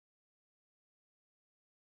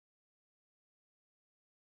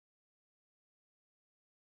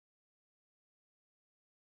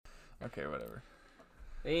 Okay, whatever.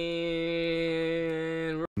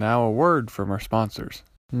 And Now a word from our sponsors.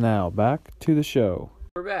 Now back to the show.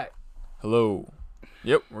 we're back. Hello.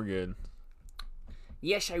 Yep, we're good.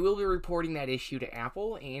 Yes, I will be reporting that issue to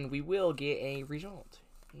Apple, and we will get a result.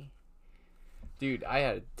 Dude, I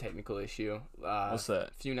had a technical issue. What's that?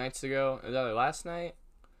 A few nights ago. Was that last night?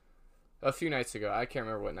 A few nights ago. I can't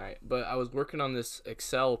remember what night. But I was working on this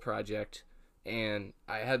Excel project, and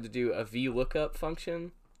I had to do a VLOOKUP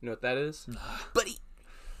function. You know what that is? Buddy!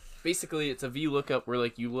 Basically, it's a VLOOKUP where,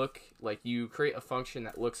 like, you create a function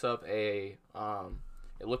that looks up it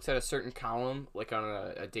looks at a certain column, like, on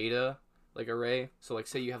a data, like, array. So, like,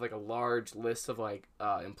 say you have, like, a large list of, like,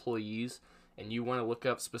 employees, and you want to look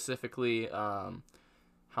up specifically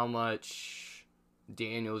how much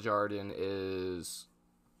Daniel Jardin is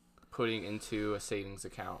putting into a savings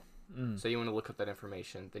account. So you want to look up that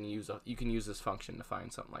information, then you can use this function to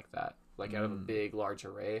find something like that, like out of a big, large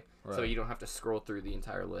array, so Right. you don't have to scroll through the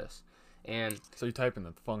entire list. And So you type in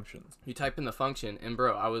the function. you type in the function, and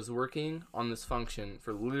bro, I was working on this function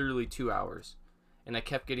for literally 2 hours, and I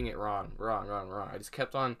kept getting it wrong. I just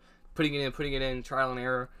kept on putting it in, trial and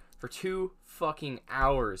error for 2 fucking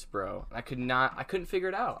hours, bro. I couldn't figure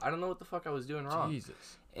it out. I don't know what the fuck I was doing wrong.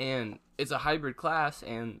 Jesus. And it's a hybrid class,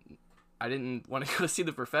 and I didn't want to go see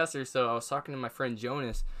the professor, so I was talking to my friend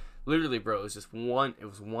Jonas. Literally, bro, it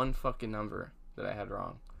was one fucking number that I had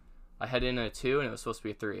wrong. I had in a 2, and it was supposed to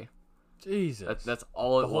be a 3. Jesus. That's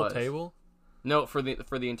all it the whole was. table? No, for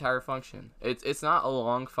the entire function. It's not a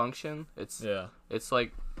long function. It's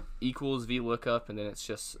like equals VLOOKUP, and then it's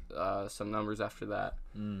just some numbers after that.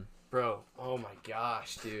 Bro, oh my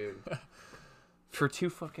gosh, dude. For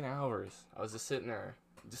 2 fucking hours, I was just sitting there,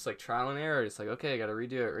 just like trial and error. Just like, okay, I gotta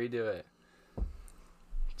redo it.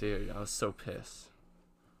 Dude, I was so pissed.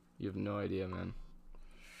 You have no idea, man.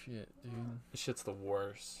 Shit, dude. This shit's the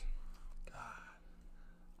worst.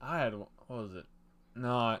 I had, what was it?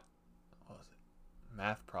 What was it?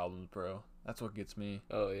 Math problems, bro. That's what gets me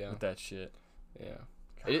Oh yeah, with that shit. yeah.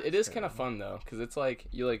 God, It it's is kind of terrible. fun though, cause it's like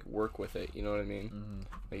you like work with it. You know what I mean? Mhm.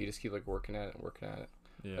 Like you just keep like working at it.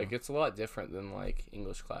 Yeah. Like it's a lot different than like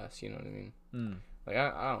English class. You know what I mean? Mm. Like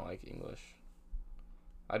I don't like English.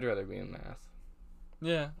 I'd rather be in math,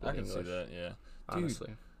 Yeah, I With can see English. that, yeah.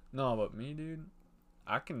 honestly. No, but me, dude,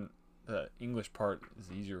 the English part is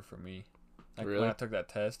easier for me. Like Really? when I took that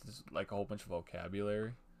test, it's like a whole bunch of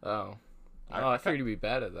vocabulary. Oh. I I figured you'd be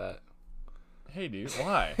bad at that. Hey, dude,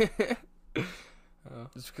 why? Oh.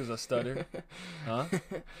 Just because I stutter? Huh?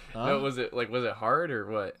 No, was it hard or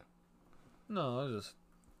what? No, it was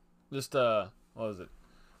just what was it?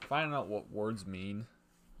 Finding out what words mean,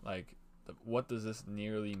 like what does this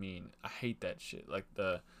nearly mean? I hate that shit. Like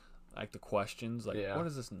the questions, like Yeah. what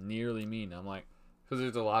does this nearly mean? I'm like, Because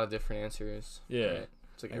there's a lot of different answers. Yeah. right?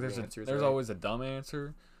 It's like, like every answer is there's right. always a dumb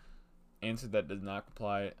answer that does not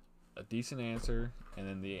apply, a decent answer, and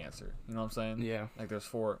then the answer. You know what I'm saying? Yeah. Like there's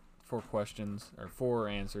four questions or 4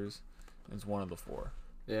 answers. It's one of the 4.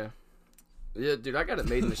 Yeah. Yeah, dude, I got it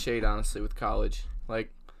made in the shade, honestly, with college. Like,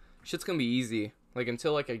 shit's gonna be easy. Like,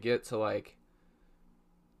 until I get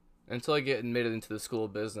admitted into the school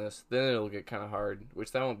of business, then it'll get kind of hard,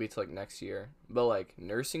 which that won't be till, like, next year. But, like,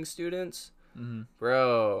 nursing students, Mm-hmm.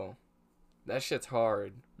 bro, that shit's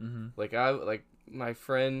hard. Mm-hmm. Like, my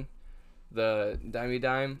friend, the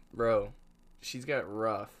Dime, bro, she's got it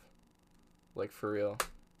rough. Like, for real.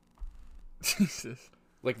 Jesus.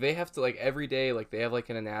 Like, they have to, like, every day, like, they have, like,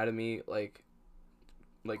 an anatomy, like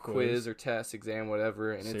quiz or test, exam,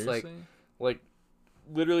 whatever, and it's, Seriously? like,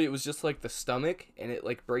 literally, it was just, like, the stomach, and it,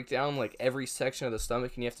 like, break down, like, every section of the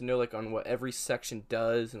stomach, and you have to know, like, on what every section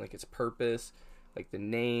does, and, like, its purpose, like, the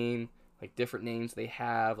name, like, different names they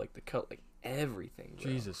have, like, the cut, like, everything,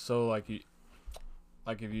 bro. Jesus. So like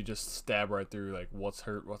if you just stab right through, like what's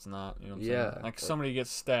hurt, what's not. You know what I'm Yeah, saying? Like like- somebody gets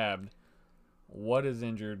stabbed. What is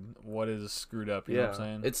injured? What is screwed up? You know Yeah, what I'm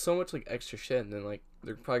saying? it's so much, like, extra shit, and then, like,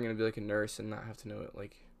 they're probably gonna be, like, a nurse and not have to know it,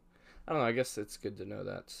 like, I don't know, I guess it's good to know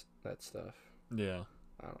that stuff. Yeah.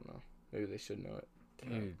 I don't know. Maybe they should know it.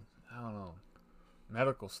 Dude, I don't know.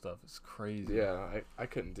 Medical stuff is crazy. Yeah, I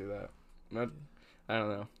couldn't do that. I don't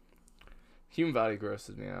know. Human body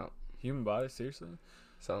grosses me out. Human body, seriously?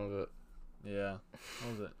 Some of it. Yeah.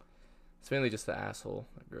 What was it? It's mainly just the asshole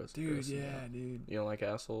that grosses me out. dude. You don't like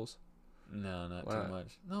assholes? No, not Why? too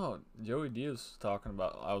much. No, Joey Diaz was talking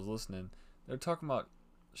about, I was listening. They're talking about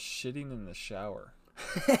shitting in the shower.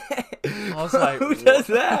 I was like, who does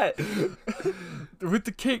that? With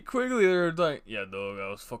the Kate Quigley, they were like, yeah, dog, I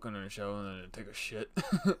was fucking in the shower and then I take a shit.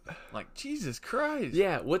 Like, Jesus Christ.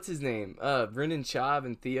 Yeah, what's his name? Brendan Schaub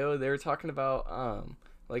and Theo, they were talking about,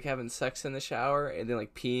 like, having sex in the shower and then,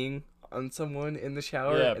 like, peeing on someone in the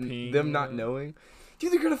shower Yeah, and peeing, them not yeah. knowing,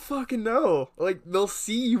 dude, they're gonna fucking know. Like, they'll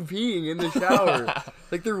see you peeing in the shower.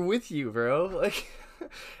 Like, they're with you, bro. Like,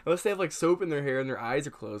 unless they have, like, soap in their hair and their eyes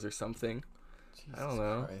are closed or something. Jesus I don't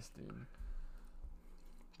know. Christ, dude.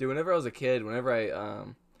 Dude, whenever I was a kid, whenever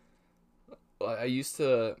I used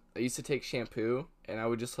to take shampoo and I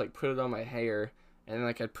would just like put it on my hair and then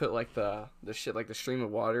like I'd put like the shit like the stream of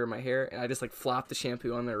water in my hair and I just like flop the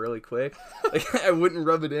shampoo on there really quick. Like I wouldn't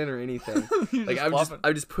rub it in or anything. You Like flop it.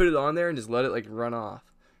 I just put it on there and just let it like run off.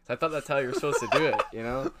 So I thought that's how you were supposed to do it, you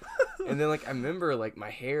know? And then like I remember like my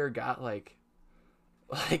hair got like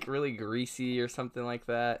really greasy or something like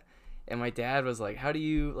that. And my dad was like, how do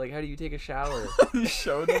you take a shower? You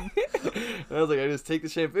showed him. And I was like, I just take the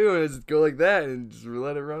shampoo and I just go like that and just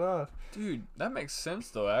let it run off. Dude, that makes sense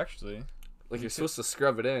though, actually. Like you're supposed to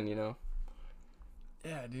scrub it in, you know?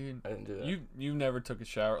 Yeah, dude. I didn't do that. You never took a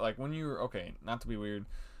shower like when you were okay, not to be weird,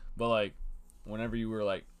 but like whenever you were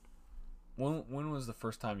like when was the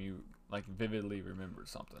first time you like vividly remembered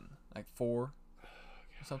something? Like 4 or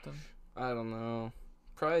something? I don't know.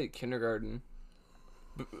 Probably kindergarten.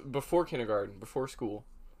 Before kindergarten, before school.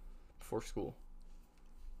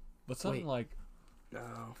 But something Wait. like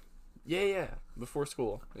No. Yeah. Before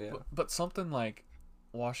school. Yeah. but something like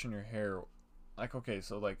washing your hair, like okay,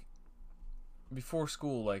 so like before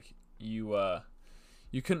school, like you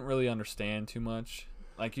couldn't really understand too much.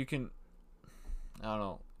 Like you can, I don't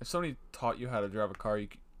know, if somebody taught you how to drive a car, you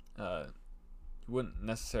wouldn't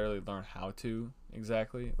necessarily learn how to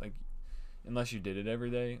exactly, like unless you did it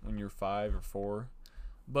every day when you're 5 or 4.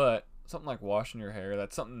 But something like washing your hair,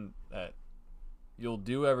 that's something that you'll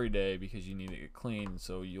do every day because you need to get clean,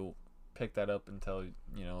 so you'll pick that up until,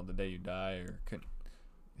 you know, the day you die or couldn't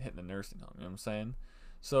hit the nursing home, you know what I'm saying?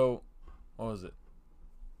 So, what was it?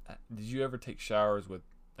 Did you ever take showers with,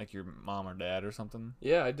 like, your mom or dad or something?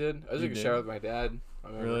 Yeah, I did. I You took a did? shower with my dad. I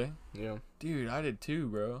remember. Really? Yeah. Dude, I did too,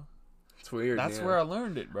 bro. It's weird. That's yeah. where I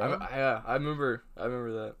learned it, bro. I remember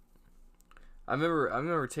that. I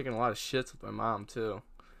remember taking a lot of shits with my mom too.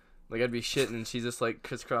 Like I'd be shitting and she's just like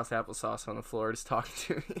crisscross applesauce on the floor just talking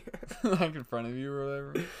to me. Like in front of you or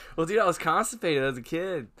whatever? Well, dude, I was constipated as a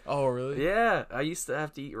kid. Oh, really? Yeah, I used to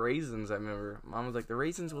have to eat raisins. I remember. Mom was like, "The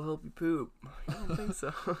raisins will help you poop." I'm like, I don't think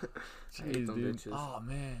so. I hate Jeez, them dude. bitches. Oh,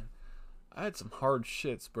 man. I had some hard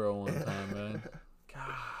shits, bro, one time, man.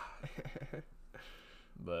 God.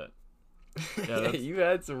 But, yeah, Yeah, that's... you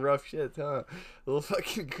had some rough shit, huh? A little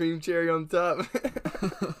fucking cream cherry on top.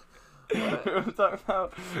 What I'm talking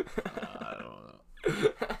about? I don't know.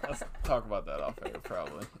 Let's talk about that off air,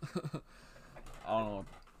 probably. I don't know.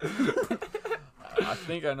 I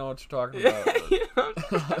think I know what you're talking about.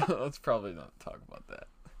 But let's probably not talk about that.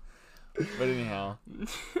 But anyhow,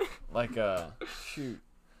 like, shoot.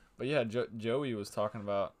 But yeah, Joey was talking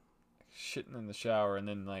about shitting in the shower and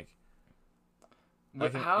then, like in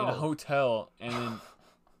a hotel and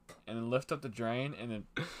then lift up the drain and then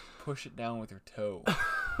push it down with your toe.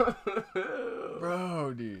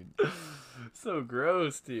 Bro, dude. So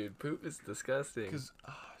gross, dude. Poop is disgusting. Because,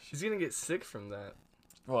 She's gonna get sick from that.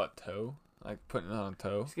 what, toe? Like putting it on a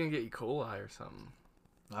toe? She's gonna get E. coli or something.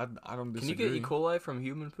 I don't Can you disagree. get E. coli from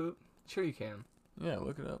human poop? Sure you can. Yeah,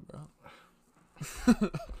 look it up, bro.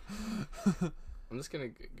 I'm just gonna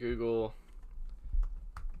Google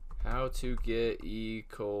how to get E.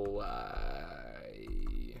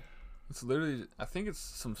 coli. It's literally, I think it's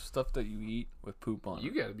some stuff that you eat with poop on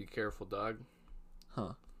You it. gotta be careful, dog.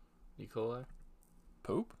 Huh. E. coli?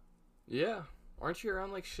 Poop? Yeah. Aren't you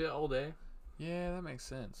around like shit all day? Yeah, that makes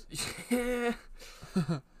sense. Yeah.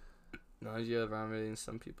 Nausea, vomiting,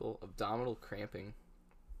 some people. Abdominal cramping.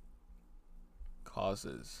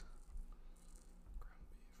 Causes.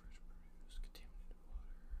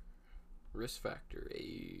 Risk factor,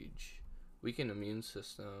 age, weakened immune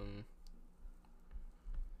system.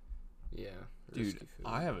 Yeah. Dude, risky food.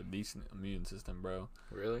 I have a decent immune system, bro.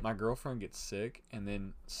 Really? My girlfriend gets sick, and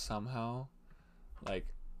then somehow, like,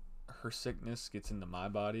 her sickness gets into my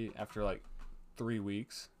body after, like, 3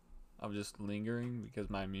 weeks of just lingering because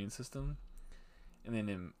my immune system. And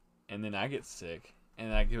then I get sick,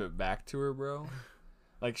 and I give it back to her, bro.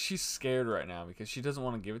 Like, she's scared right now because she doesn't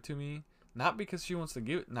want to give it to me. Not because she wants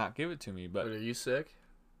to not give it to me, but... Are you sick?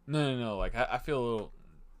 No. Like, I feel a little,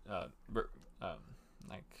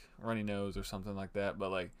 like, runny nose or something like that. But,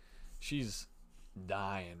 like, she's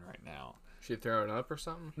dying right now. She throwing up or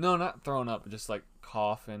something? No, not throwing up, but just, like,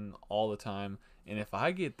 coughing all the time. And if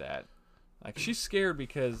I get that, like, she's scared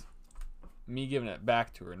because me giving it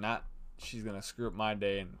back to her, not she's going to screw up my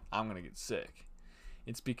day and I'm going to get sick.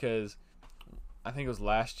 It's because I think it was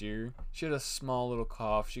last year. She had a small little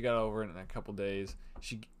cough. She got over it in a couple days.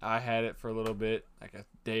 I had it for a little bit, like a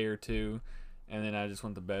day or two, and then I just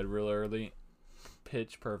went to bed real early.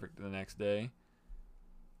 Pitch perfect the next day.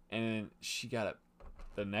 And then she got it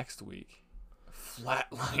the next week.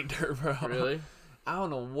 Flatlined her, bro. Really? I don't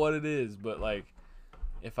know what it is, but like,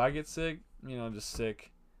 if I get sick, just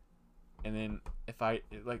sick, and then it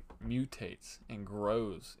like mutates and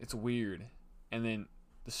grows, it's weird, and then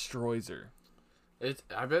destroys her.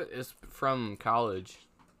 I bet it's from college.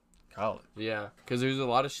 College. Yeah, because there's a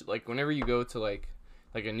lot of like whenever you go to like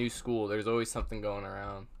a new school, there's always something going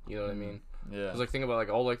around. You know what I mean? Yeah. Cause like think about like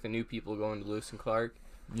all like the new people going to Lewis and Clark.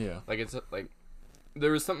 Yeah. Like it's like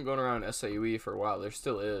there was something going around SAUE for a while. There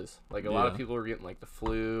still is. Like a lot of people were getting like the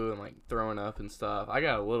flu and like throwing up and stuff. I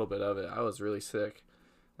got a little bit of it. I was really sick.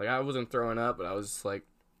 Like I wasn't throwing up, but I was just like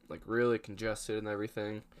really congested and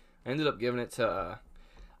everything. I ended up giving it to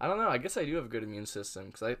I don't know. I guess I do have a good immune system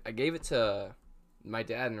because I gave it to my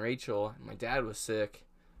dad and Rachel. And my dad was sick,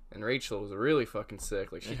 and Rachel was really fucking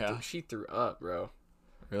sick. Like she threw up, bro.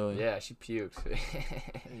 Really? Yeah, she puked.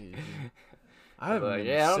 I haven't. Like,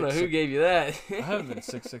 been I don't know who gave you that. I haven't been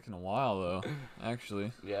sick in a while though.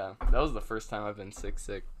 Actually. Yeah, that was the first time I've been sick.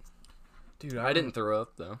 Dude, I didn't throw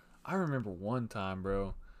up though. I remember one time,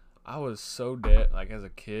 bro. I was so dead. Like as a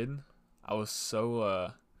kid, I was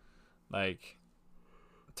so like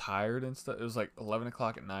tired and stuff. It was like 11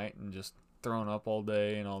 o'clock at night and just throwing up all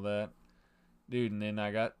day and all that, dude. And then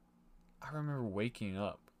I remember waking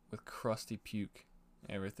up with crusty puke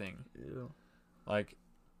and everything. Ew. Like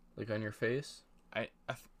on your face?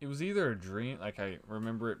 It was either a dream, like I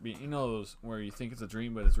remember it being, those where you think it's a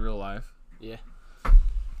dream but it's real life. Yeah.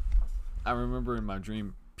 I remember in my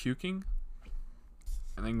dream puking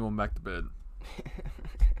and then going back to bed.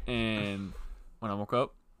 And when I woke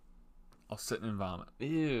up, I was sitting in vomit.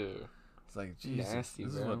 Ew. It's like, Jesus, Nasty,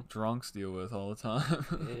 this bro. is what drunks deal with all the time.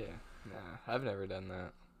 Yeah. Nah, I've never done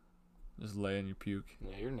that. Just lay in your puke.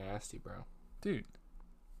 Yeah, you're nasty, bro. Dude,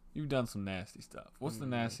 you've done some nasty stuff. What's the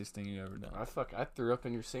nastiest thing you've ever done? I threw up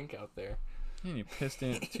in your sink out there. And you pissed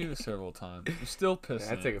in it too several times. You still pissed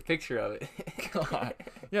Yeah, I in took it. a picture of it. God.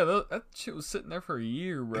 Yeah, that shit was sitting there for a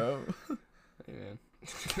year, bro. Hey,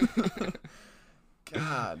 man.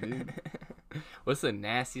 God, dude. What's the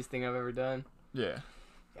nastiest thing I've ever done? Yeah.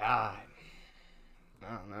 God.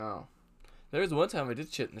 I don't know. There was one time I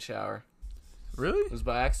did shit in the shower. Really? It was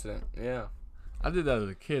by accident. Yeah. I did that as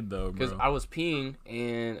a kid, though, bro. Because I was peeing,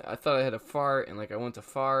 and I thought I had a fart, and, like, I went to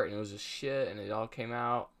fart, and it was just shit, and it all came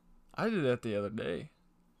out. I did that the other day,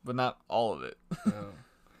 but not all of it. Oh.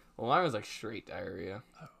 Well, mine was, like, straight diarrhea.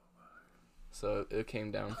 So it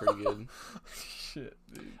came down pretty good. Shit,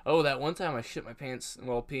 dude. Oh, that one time I shit my pants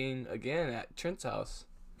while peeing again at Trent's house.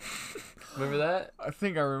 Remember that? I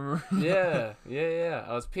think I remember. Yeah.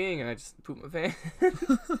 I was peeing and I just pooped my pants.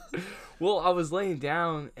 Well, I was laying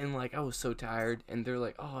down and like I was so tired, and they're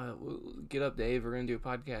like, "Oh, get up, Dave. We're gonna do a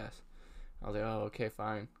podcast." I was like, "Oh, okay,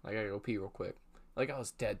 fine. Like, I gotta go pee real quick." Like I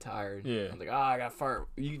was dead tired. Yeah. I was like, "Oh, I gotta fart."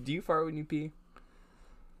 Do you fart when you pee?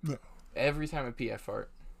 No. Every time I pee, I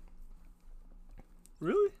fart.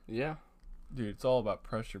 Really? Yeah. Dude, it's all about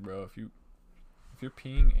pressure, bro. If you're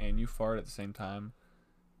peeing and you fart at the same time,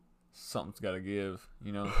 something's got to give,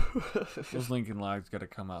 Those Lincoln Logs got to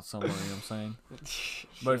come out somewhere, you know what I'm saying?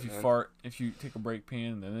 But if you fart, if you take a break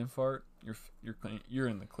pen and then fart, you're clean, you're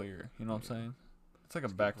in the clear, you know what I'm saying? It's like a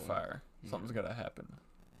backfire. Something's got to happen.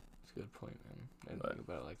 That's a good point, man. I didn't think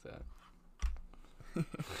about it like that.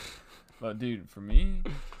 But dude, for me,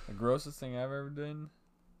 the grossest thing I've ever done,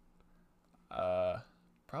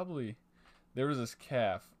 probably there was this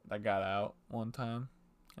calf that got out one time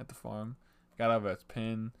at the farm. Got out of its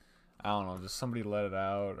pen. I don't know, just somebody let it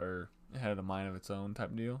out or it had a mind of its own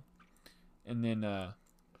type deal. And then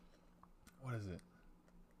what is it?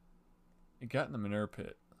 It got in the manure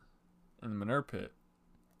pit. In the manure pit,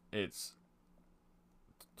 it's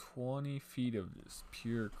 20 feet of just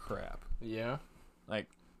pure crap. Yeah. Like,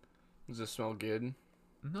 does it smell good?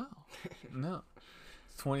 no.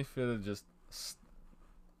 It's 20 feet of just.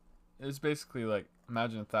 It's basically like,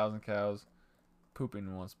 imagine 1,000 cows pooping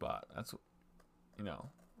in one spot. That's,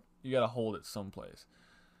 you gotta hold it someplace.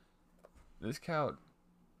 This cow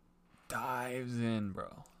dives in,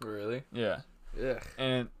 bro. Really? Yeah. Ugh.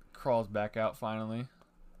 And it crawls back out finally.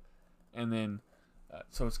 And then,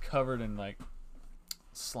 so it's covered in like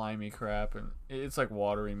slimy crap, and it's like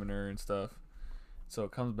watery manure and stuff. So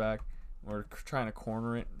it comes back. We're trying to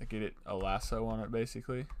corner it to get it a lasso on it,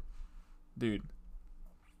 basically. Dude.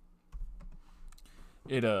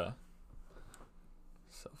 It, so,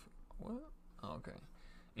 what? Oh, okay.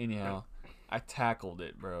 Anyhow, I tackled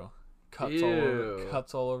it, bro. Ew.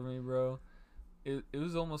 cuts all over me, bro. It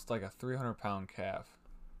was almost like a 300-pound calf.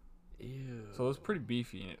 Ew. So it was pretty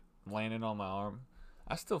beefy, and it landed on my arm.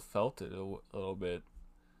 I still felt it a little bit,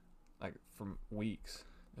 like from weeks.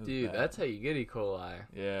 It was Dude, bad. that's how you get E. coli.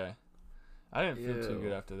 Yeah. I didn't feel too Ew.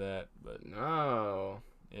 good after that, but No.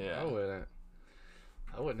 yeah.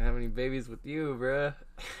 I wouldn't have any babies with you, bruh.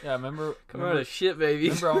 Yeah, I remember. Come out of shit,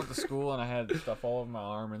 babies. Remember I went to school and I had stuff all over my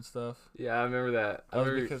arm and stuff. Yeah, I remember that. That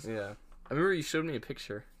was because- I remember you showed me a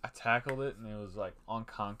picture. I tackled it and it was like on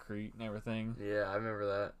concrete and everything. Yeah, I remember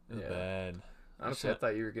that. It was Yeah. bad. Honestly, I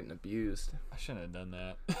thought you were getting abused I shouldn't have done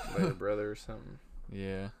that. by your brother or something.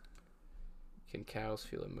 Yeah. Can cows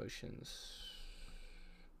feel emotions?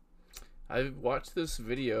 I watched this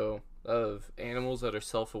video of animals that are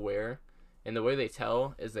self-aware, and the way they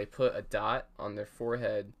tell is they put a dot on their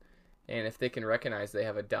forehead, and if they can recognize they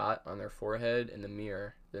have a dot on their forehead in the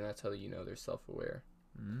mirror, then that's how you know they're self-aware.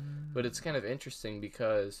 But it's kind of interesting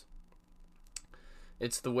because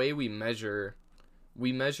it's the way we measure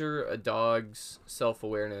a dog's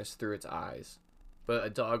self-awareness through its eyes, but a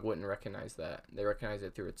dog wouldn't recognize that. They recognize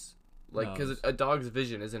it through its because Nose. a dog's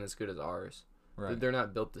vision isn't as good as ours. Right. They're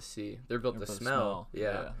not built to see. They're built to smell.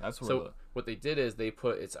 Yeah. That's where So what they did is they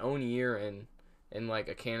put its own urine in like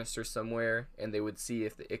a canister somewhere, and they would see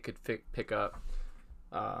if it could pick up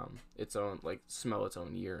its own, like smell its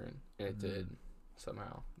own urine, and it did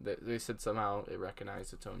somehow. They said somehow it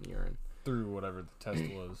recognized its own urine. through whatever the test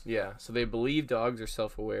was. Yeah. So they believe dogs are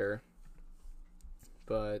self-aware,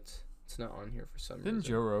 but it's not on here for some reason. Didn't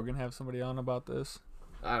Joe Rogan have somebody on about this?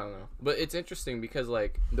 I don't know, but it's interesting because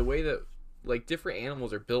like the way that like different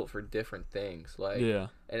animals are built for different things. Like Yeah.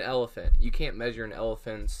 an elephant, you can't measure an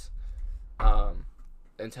elephant's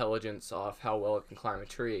intelligence off how well it can climb a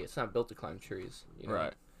tree. It's not built to climb trees. You know?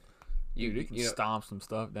 Right. Dude, it can stomp some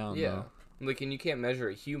stuff down. Yeah. Like, and you can't measure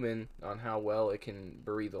a human on how well it can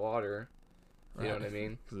breathe water. You know what I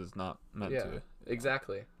mean? Because it's not meant Yeah. to.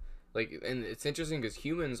 Exactly. Like, and it's interesting because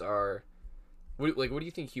humans are. What do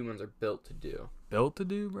you think humans are built to do? Built to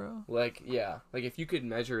do, bro? Like, yeah. Like, if you could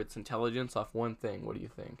measure its intelligence off one thing, what do you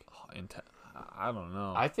think? Oh, I don't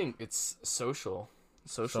know. I think it's social.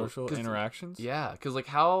 Social 'cause- interactions? Yeah, because, like,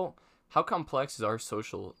 how complex is our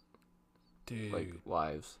social, Dude. like,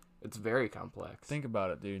 lives? It's very complex. Think about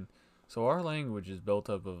it, dude. So our language is built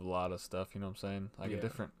up of a lot of stuff, you know what I'm saying? Like Yeah. a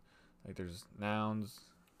different, like there's nouns,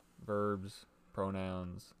 verbs,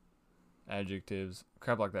 pronouns, adjectives,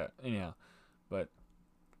 crap like that. Anyhow, but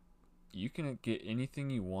you can get anything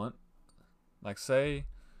you want. Like say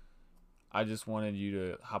I just wanted you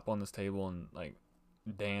to hop on this table and like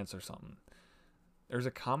dance or something. There's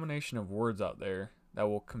a combination of words out there that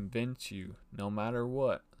will convince you no matter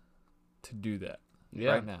what to do that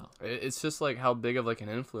Yeah. right now. It's just, like, how big of, like, an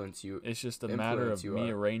influence you... It's just a matter of influence you me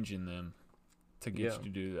are. arranging them to get Yeah. you to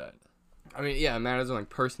do that. I mean, yeah, it matters on, like,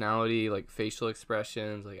 personality, like, facial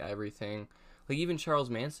expressions, like, everything. Like, even Charles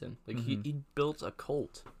Manson. Like, he built a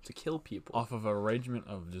cult to kill people. Off of arrangement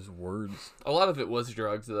of just words. A lot of it was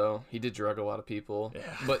drugs, though. He did drug a lot of people.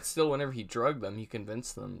 Yeah. But still, whenever he drugged them, he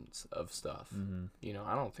convinced them of stuff. Mm-hmm. You know,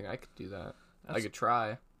 I don't think I could do that. I That's- could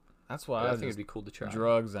try. That's But why I I think just it'd be cool to try.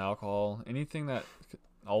 drugs, alcohol, anything that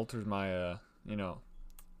alters my,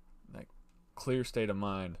 like clear state of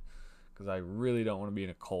mind, because I really don't want to be in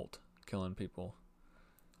a cult killing people.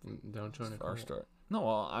 Don't join a Our cult. start. No,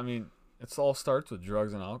 well, I mean, it's all starts with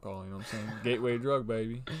drugs and alcohol. You know what I'm saying? Gateway drug,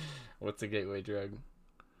 baby. What's a gateway drug?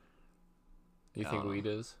 You think weed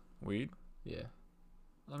is? Weed. Yeah.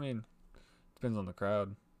 I mean, depends on the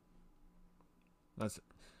crowd. That's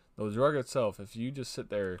the drug itself. If you just sit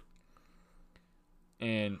there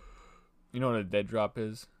and you know what a dead drop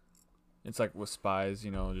is? It's like with spies,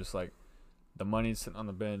 just like the money's sitting on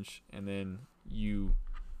the bench and then you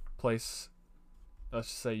place, let's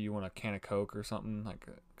just say you want a can of Coke or something, like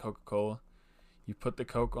a Coca-Cola. You put the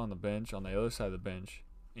Coke on the bench, on the other side of the bench,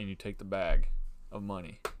 and you take the bag of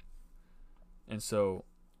money. And so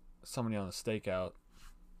somebody on the stakeout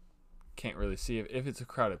can't really see if it's a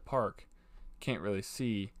crowded park, can't really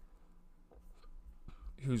see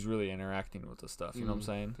who's really interacting with the stuff. You know what I'm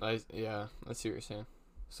saying? I see what you're saying.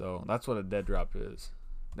 So that's what a dead drop is.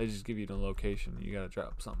 They just give you the location. You gotta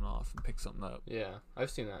drop something off and pick something up. Yeah,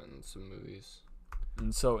 I've seen that in some movies.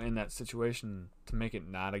 And so in that situation, to make it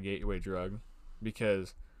not a gateway drug,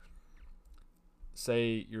 because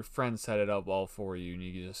say your friend set it up all for you and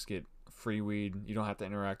you just get free weed, you don't have to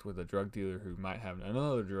interact with a drug dealer who might have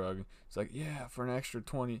another drug. It's like, yeah, for an extra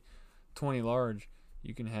 20 large,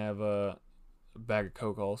 you can have a bag of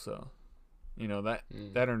Coke also. That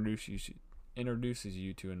introduces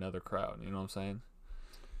you to another crowd. You know what I'm saying?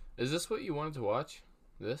 Is this what you wanted to watch?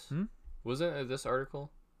 This? Wasn't it this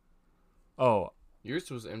article? Oh Yours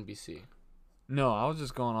was NBC. no, I was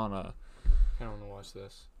just going on a. I don't want to watch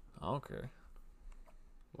this. I don't care.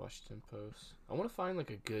 Washington Post. I want to find like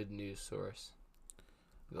a good news source.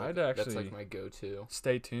 I'd That's actually- like my go-to.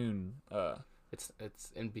 Stay tuned. It's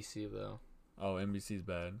NBC though. Oh, NBC's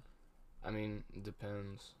bad. I mean, it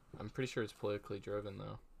depends. I'm pretty sure it's politically driven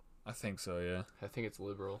though. I think so. Yeah. I think it's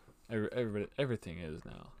liberal. Everything is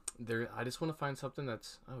now. I just want to find something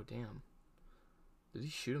that's. Oh damn! Did he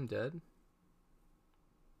shoot him dead,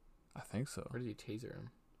 I think so. or did he taser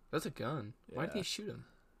him? That's a gun. Why did Yeah. he shoot him?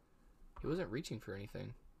 He wasn't reaching for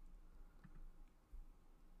anything.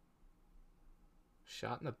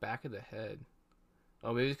 Shot in the back of the head.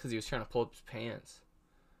 Oh, maybe because he was trying to pull up his pants,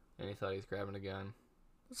 and he thought he was grabbing a gun.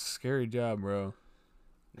 It's a scary job, bro.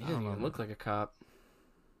 He I doesn't don't even know. look like a cop.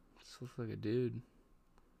 Just looks like a dude.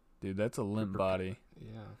 Dude, that's a limp body.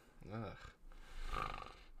 Yeah.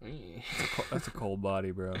 Ugh. That's a cold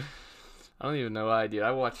body, bro. I don't even know why, dude.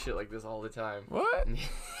 I watch shit like this all the time. What?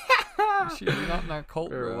 Shit, you're not in that cold,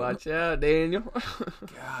 Better bro. watch out, Daniel.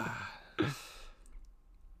 God.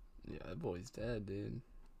 Yeah, that boy's dead, dude.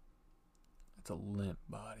 That's a limp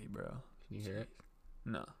body, bro. Can you hear it?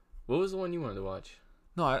 No. What was the one you wanted to watch?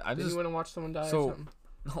 No, I Didn't just you want to watch someone die so- or something?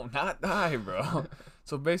 no, not die, bro.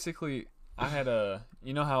 So basically, I had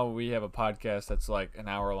you know how we have a podcast that's like an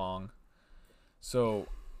hour long. So,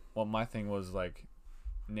 well, my thing was like,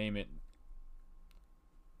 name it.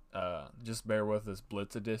 Just bear with us,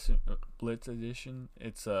 Blitz Edition. Blitz Edition.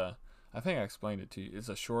 It's I think I explained it to you. It's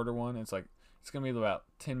a shorter one. It's gonna be about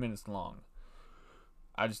 10 minutes long.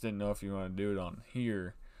 I just didn't know if you want to do it on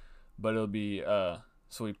here, but it'll be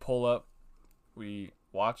so we pull up, we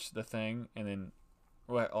watch the thing, and then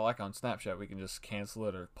like on Snapchat we can just cancel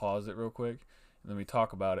it or pause it real quick, and then we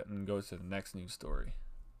talk about it and go to the next news story.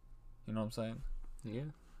 You know what I'm saying? Yeah.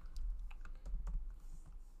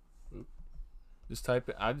 Just type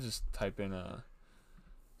it. I just type in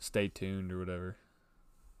stay tuned or whatever.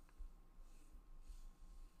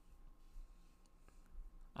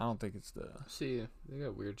 I don't think it's the. See, they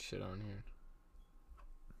got weird shit on here.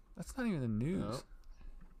 That's not even the news.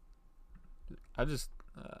 Nope. I just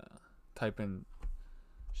type in,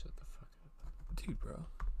 Shut the fuck up. dude, bro.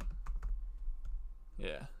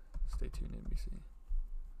 Yeah, stay tuned, NBC.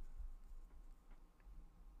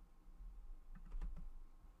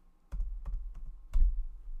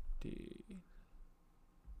 Dude,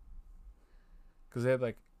 because they had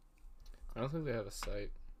like I don't think they have a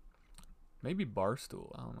site. maybe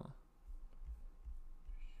Barstool. I don't know.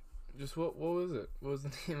 Just what was it? What was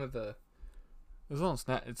the name of the... It was on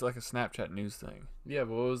Snap. It's like a Snapchat news thing. Yeah,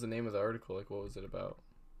 but what was the name of the article? Like, what was it about?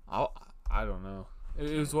 I don't know.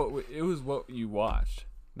 It was what you watched.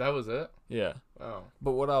 That was it? Yeah. Oh.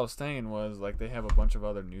 But what I was saying was like they have a bunch of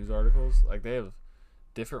other news articles. Like they have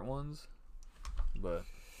different ones. But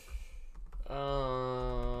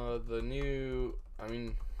The new... I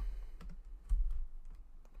mean...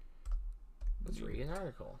 Let's read an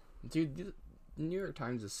article. Dude, the New York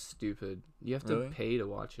Times is stupid. You have to Really? pay to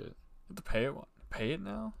watch it. you have to pay it. Pay it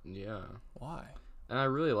now? Yeah. Why? And I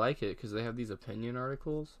really like it because they have these opinion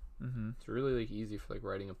articles. Mm-hmm. It's really like easy for like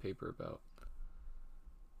writing a paper about.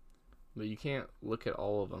 But you can't look at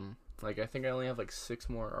all of them. Like I think I only have like 6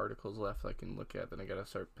 more articles left I can look at. Then I gotta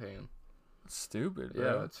start paying. It's stupid, Yeah,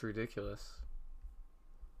 bro. it's ridiculous.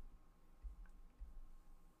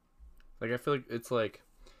 Like I feel like it's like,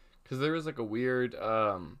 because there was like a weird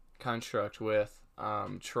construct with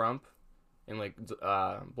Trump and like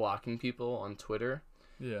blocking people on Twitter.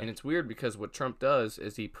 Yeah. And it's weird because what Trump does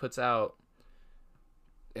is he puts out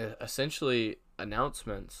essentially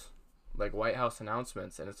announcements, like White House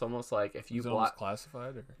announcements, and it's almost like if you Is it almost block,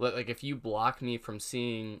 classified or? like if you block me from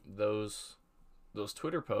seeing those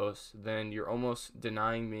Twitter posts, then you're almost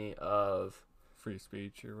denying me of Free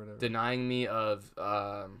speech or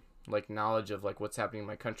whatever. like knowledge of like what's happening in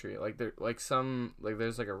my country. Like there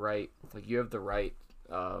there's like a right, like you have the right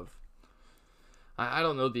of, I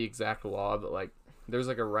don't know the exact law, but like there's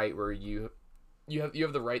like a right where you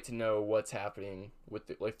have the right to know what's happening with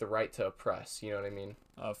the right to oppress, you know what I mean?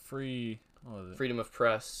 Free. What was it? Freedom of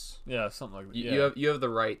press. Yeah, something like that. You have the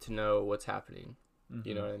right to know what's happening. Mm-hmm.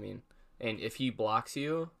 You know what I mean? And if he blocks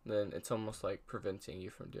you, then it's almost like preventing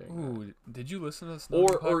you from doing that. Ooh, did you listen to this?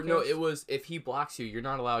 Snowden Or no, podcast? it was if he blocks you, you're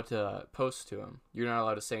not allowed to post to him. You're not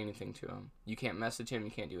allowed to say anything to him. You can't message him.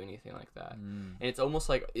 You can't do anything like that. Mm. And it's almost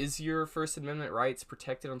like, is your First Amendment rights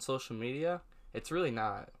protected on social media? It's really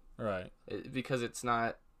not, Right. because it's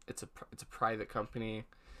not. It's a private company,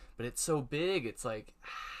 but it's so big. It's like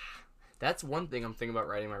That's one thing I'm thinking about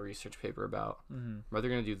writing my research paper about. Mm-hmm. I'm either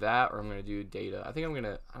gonna do that or I'm gonna do data. I don't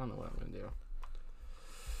know what I'm gonna do.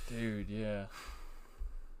 Dude, yeah.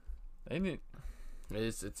 They need,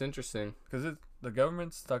 It's interesting. because the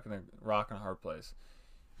government's stuck in a rock and a hard place.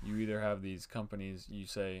 You either have these companies, you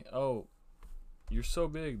say, oh, you're so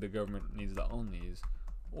big, the government needs to own these,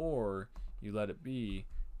 or you let it be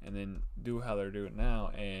and then do how they're doing now,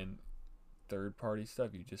 and third party stuff,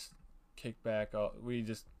 you just kick back.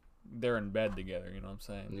 They're in bed together, you know what I'm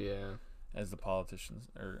saying? Yeah. As the politicians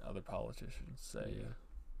or other politicians say. Yeah.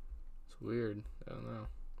 It's weird. I don't know.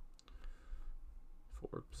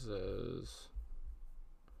 Forbes says.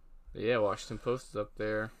 Yeah, Washington Post is up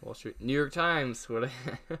there. Wall Street, New York Times. What?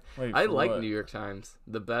 Wait, I for like what? New York Times.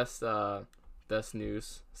 The best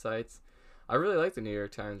news sites. I really like the New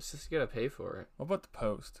York Times. Just gotta pay for it. What about the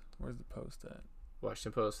Post? Where's the Post at?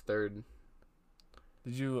 Washington Post, third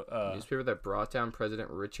Did you newspaper that brought down President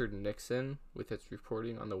Richard Nixon with its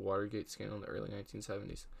reporting on the Watergate scandal in the early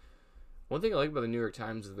 1970s. One thing I like about the New York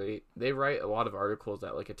Times is they write a lot of articles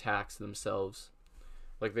that like attacks themselves.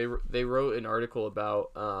 Like they wrote an article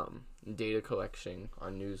about data collection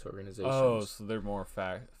on news organizations. Oh, so they're more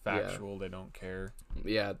factual. They don't care.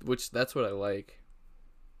 Yeah, that's what I like.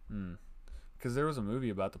 Because there was a movie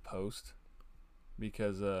about the Post.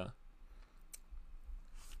 Because the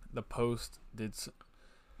Post did.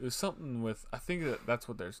 It was something with. I think that's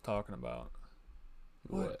what they're talking about.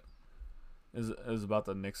 What? It was about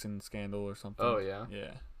the Nixon scandal or something. Oh yeah.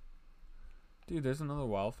 Yeah. Dude, there's another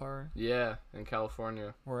wildfire. Yeah, in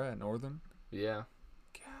California. Where at? Northern? Yeah.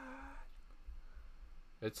 God.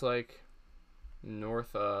 It's like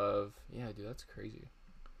north of. Yeah, dude, that's crazy.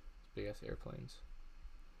 It's big ass airplanes.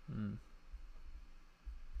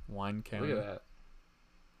 Wine County. Look at that.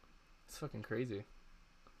 It's fucking crazy.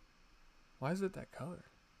 Why is it that color?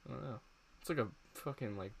 I don't know. It's like a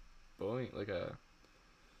fucking like Boeing, like a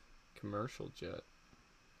commercial jet.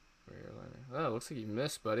 Or airliner. Oh, it looks like you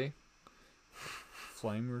missed, buddy.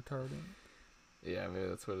 Flame retardant? Yeah, maybe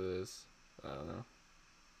that's what it is. I don't know.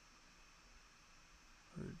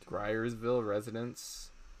 Gryersville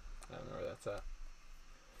residence. I don't know where that's at.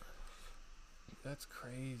 That's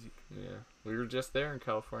crazy. Yeah, we were just there in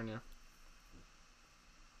California.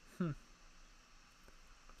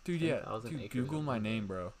 Dude, yeah. 10,000 Dude, acres Google of my land. name,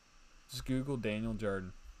 bro. Just Google Daniel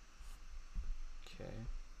Jordan. Okay.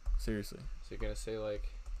 Seriously. So you're gonna say like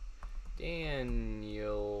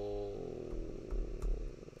Daniel.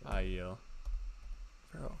 IEL.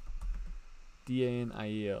 Bro.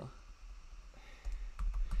 DANIEL.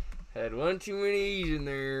 Had one too many E's in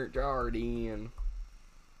there, Jordan.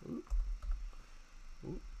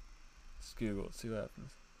 Just Google it. See what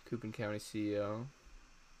happens. Coopin County CEO.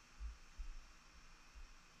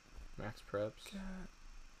 Max Preps. God.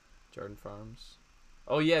 Jordan Farms.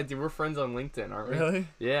 Oh yeah, dude, we're friends on LinkedIn, aren't we? Really?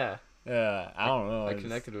 Yeah. Yeah. I don't know. I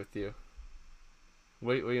connected with you.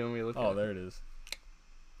 What do you want me to look at? Oh, there it is.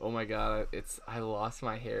 Oh my god, I lost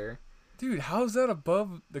my hair. Dude, how's that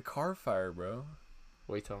above the car fire, bro?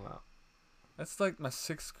 Wait till I'm out. That's like my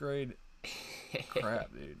 6th grade crap,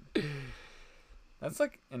 dude. That's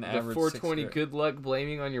like an The average 420 6th grade. good luck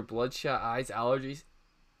blaming on your bloodshot eyes allergies.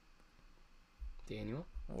 Daniel,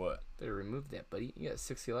 What? better remove that, buddy. You got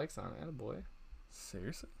 60 likes on it, attaboy.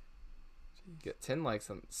 Seriously? You got 10 likes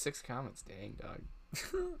on 6 comments. Dang, dog.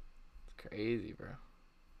 It's crazy, bro.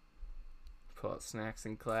 Pull out snacks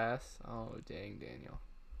in class. Oh, dang, Daniel.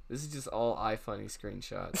 This is just all iFunny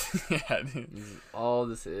screenshots. Yeah, dude. This is all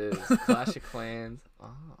this is. Clash of Clans.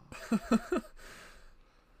 Oh. Okay,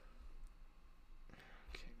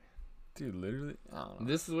 man. Dude, literally? I don't know.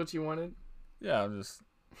 This is what you wanted? Yeah, I'm just...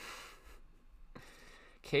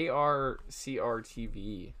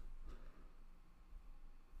 KRCRTV.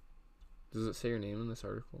 Does it say your name in this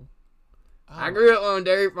article? I Oh. grew up on a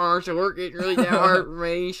dairy farm, so work getting really down hard for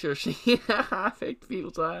me. So she faked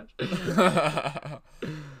people's lives.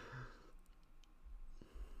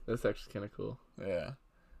 That's actually kind of cool. Yeah.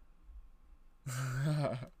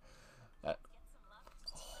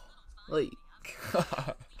 Like,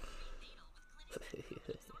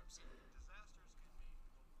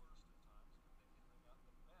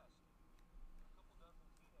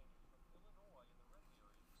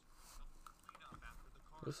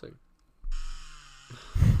 looks like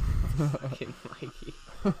fucking Mikey.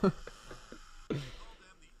 Call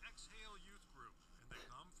them the Exhale Youth Group, and they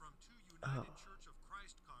come from two United Church of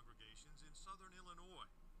Christ congregations in southern Illinois.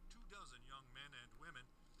 24 young men and women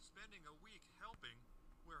spending a week helping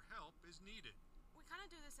where help is needed. We kind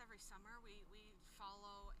of do this every summer. We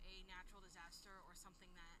follow a natural disaster or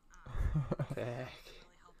something that Heck. we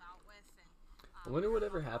really help out with. And I wonder we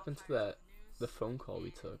whatever follow happened to wildfires that, in the news, the phone call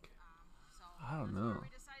we and, took. I don't That's know. where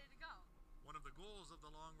we decided to go. One of the goals of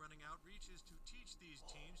the long-running outreach is to teach these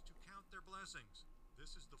teens to count their blessings.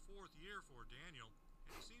 This is the 4th year for Daniel,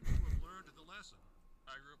 and he seems to have learned the lesson.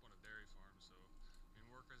 I grew up on a dairy farm, so I mean,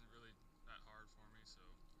 work isn't really that hard for me. So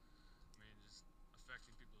I mean, just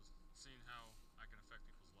affecting people's, seeing how I can affect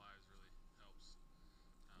people's lives really helps.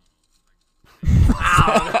 I don't know,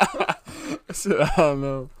 like I said, I don't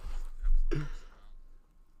know.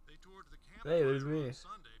 They toured the camp Hey, there's me. on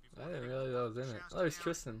Sunday before I didn't heading realize I was in it. Shasta Oh, there's County.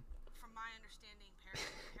 Tristan. From my understanding,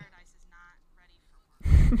 Paradise is not ready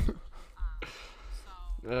for work.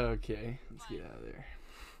 So, Okay, let's get out of there.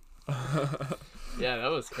 Yeah,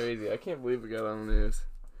 that was crazy. I can't believe we got on the news.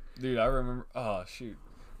 Dude, I remember. Oh shoot,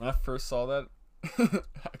 when I first saw that,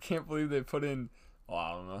 I can't believe they put in. Oh,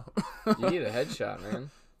 I don't know. You need a headshot,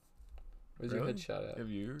 man. Where's your Really? headshot at? Have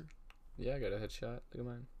you? Yeah, I got a headshot. Look at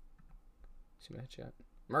mine. See my headshot.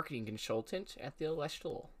 Marketing consultant at the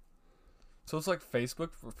Electoral. So it's like Facebook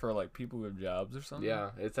for like people with jobs or something. Yeah,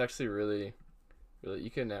 it's actually really, you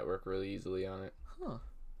can network really easily on it. Huh.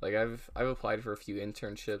 Like I've applied for a few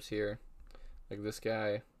internships here. Like this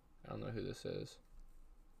guy, I don't know who this is.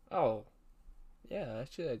 Oh, yeah,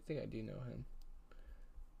 actually I think I do know him.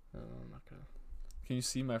 I'm not gonna. Can you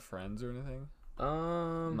see my friends or anything?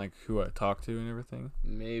 Um, Like who I talk to and everything?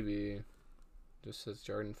 maybe. Just says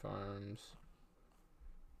Jarden Farms.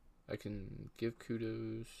 I can give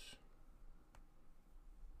kudos.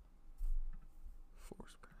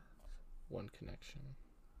 Force One connection.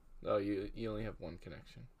 Oh, you only have one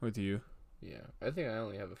connection. with you. Yeah, I think I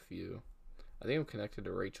only have a few. I think I'm connected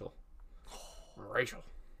to Rachel. Rachel.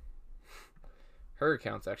 Her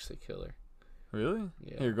account's actually killer. Really?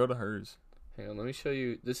 Yeah. Here, go to hers. Hang on, let me show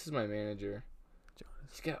you. This is my manager.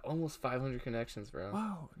 He's got almost 500 connections, bro.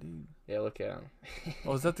 Wow, dude. Yeah, look at him.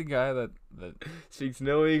 Oh, is that the guy that? Speaks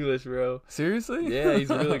no English, bro. Seriously? Yeah, he's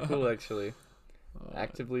really cool, actually. Oh,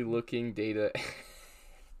 Actively looking data.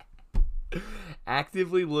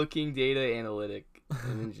 Actively looking data analytic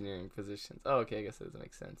and engineering positions. Oh, okay, I guess that doesn't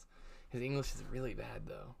make sense. His English is really bad,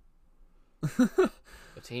 though.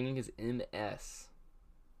 Obtaining his MS.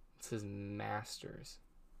 It says master's.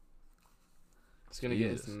 He's gonna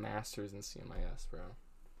get his Jesus. master's in CMIS, bro.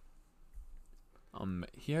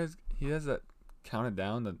 he has that counted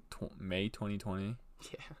down to May 2020.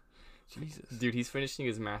 Yeah. Jesus. Dude, he's finishing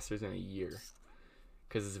his master's in a year.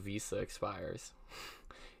 Because his visa expires.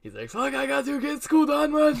 He's like, fuck, I got to get school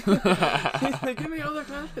done, man. He's like, give me all the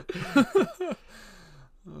credit.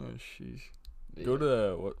 Oh, sheesh. Go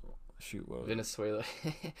to what? Shoot, what? Was it? Venezuela.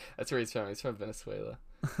 That's where he's from. He's from Venezuela.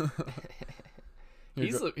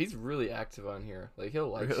 Here, go, He's really active on here. Like he'll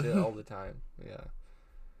like Really? shit all the time. Yeah.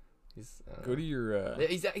 He's go to your. yeah,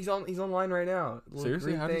 he's online right now. The little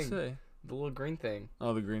Seriously, green how do you thing. say? The little green thing.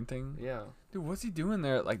 Oh, the green thing. Yeah. Dude, what's he doing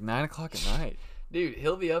there at like 9 o'clock at night? Dude,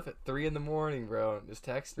 he'll be up at 3 a.m, bro. And just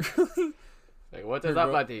text me. Like, what Here, does that,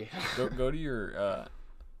 go- buddy? go to your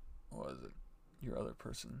what was it? Your other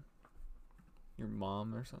person. Your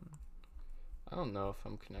mom or something. I don't know if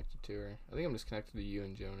I'm connected to her. I think I'm just connected to you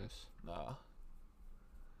and Jonas. Nah.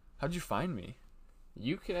 How'd you find me?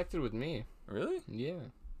 You connected with me. Really? Yeah.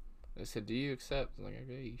 They said, do you accept? I'm like,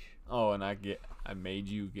 okay. Oh, and I made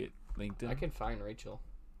you get LinkedIn. I can find Rachel.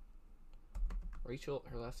 Rachel,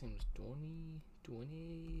 her last name is Don't.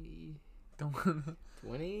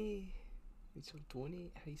 20? Rachel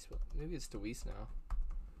 20? How do you spell? Maybe it's Deweese now.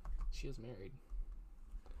 She is married.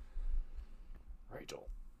 Rachel.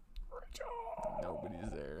 Nobody's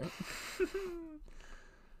there.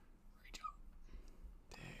 Rachel.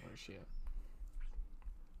 Where's she at?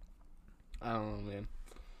 I don't know, man.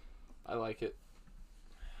 I like it.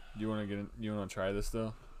 Do you want to get in? You want to try this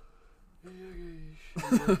though?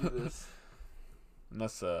 Do this.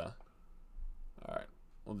 Unless all right,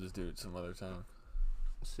 we'll just do it some other time.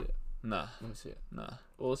 Let's see it. Nah, Let me see it. nah.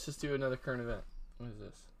 Well, let's just do another current event. What is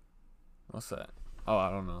this? What's that? Oh, I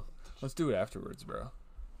don't know. Let's do it afterwards, bro.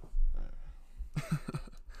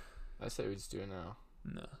 I say we just do it now.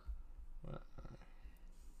 No. What?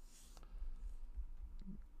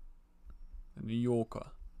 The New Yorker.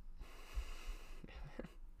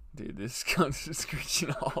 Dude, this comes to screeching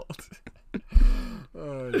halt.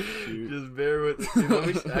 Oh shoot. Just bear with me.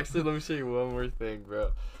 Let me show you one more thing,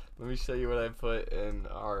 bro. Let me show you what I put in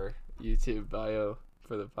our YouTube bio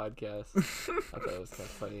for the podcast. I thought it was kind of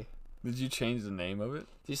funny. Did you change the name of it?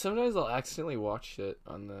 Dude, sometimes I'll accidentally watch shit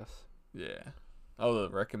on this. Yeah. Oh, the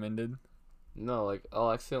recommended. No, like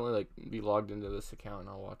I'll accidentally like be logged into this account and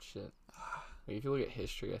I'll watch shit. Like if you look at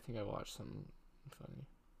history, I think I watched something funny.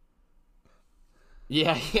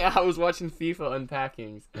 Yeah, I was watching FIFA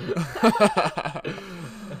Unpackings.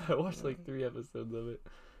 I watched like 3 episodes of it.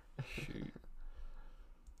 Shoot.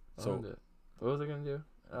 So what was I gonna do?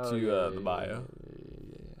 To, the bio.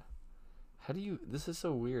 Yeah. How do you? This is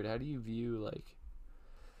so weird. How do you view like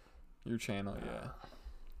your channel? Yeah.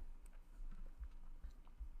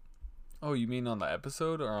 Oh, you mean on the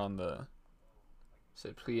episode or on the?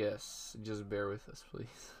 Say please, just bear with us,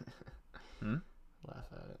 please. Laugh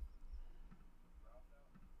at it.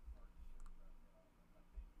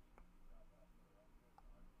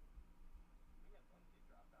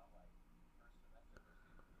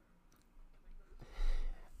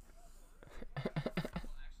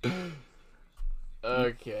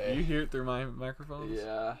 Okay. You hear it through my microphones?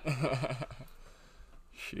 Yeah.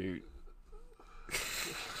 Shoot.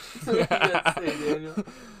 What did that say, Daniel?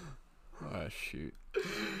 Oh, shoot.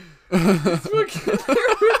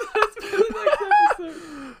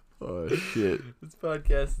 Oh, shit. This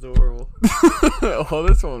podcast is horrible. Well,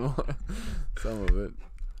 this one, some of it.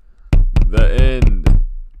 The end.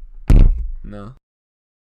 No.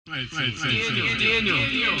 Daniel,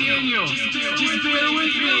 just bear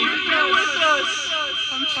with me. Bear with us.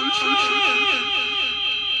 I'm trying.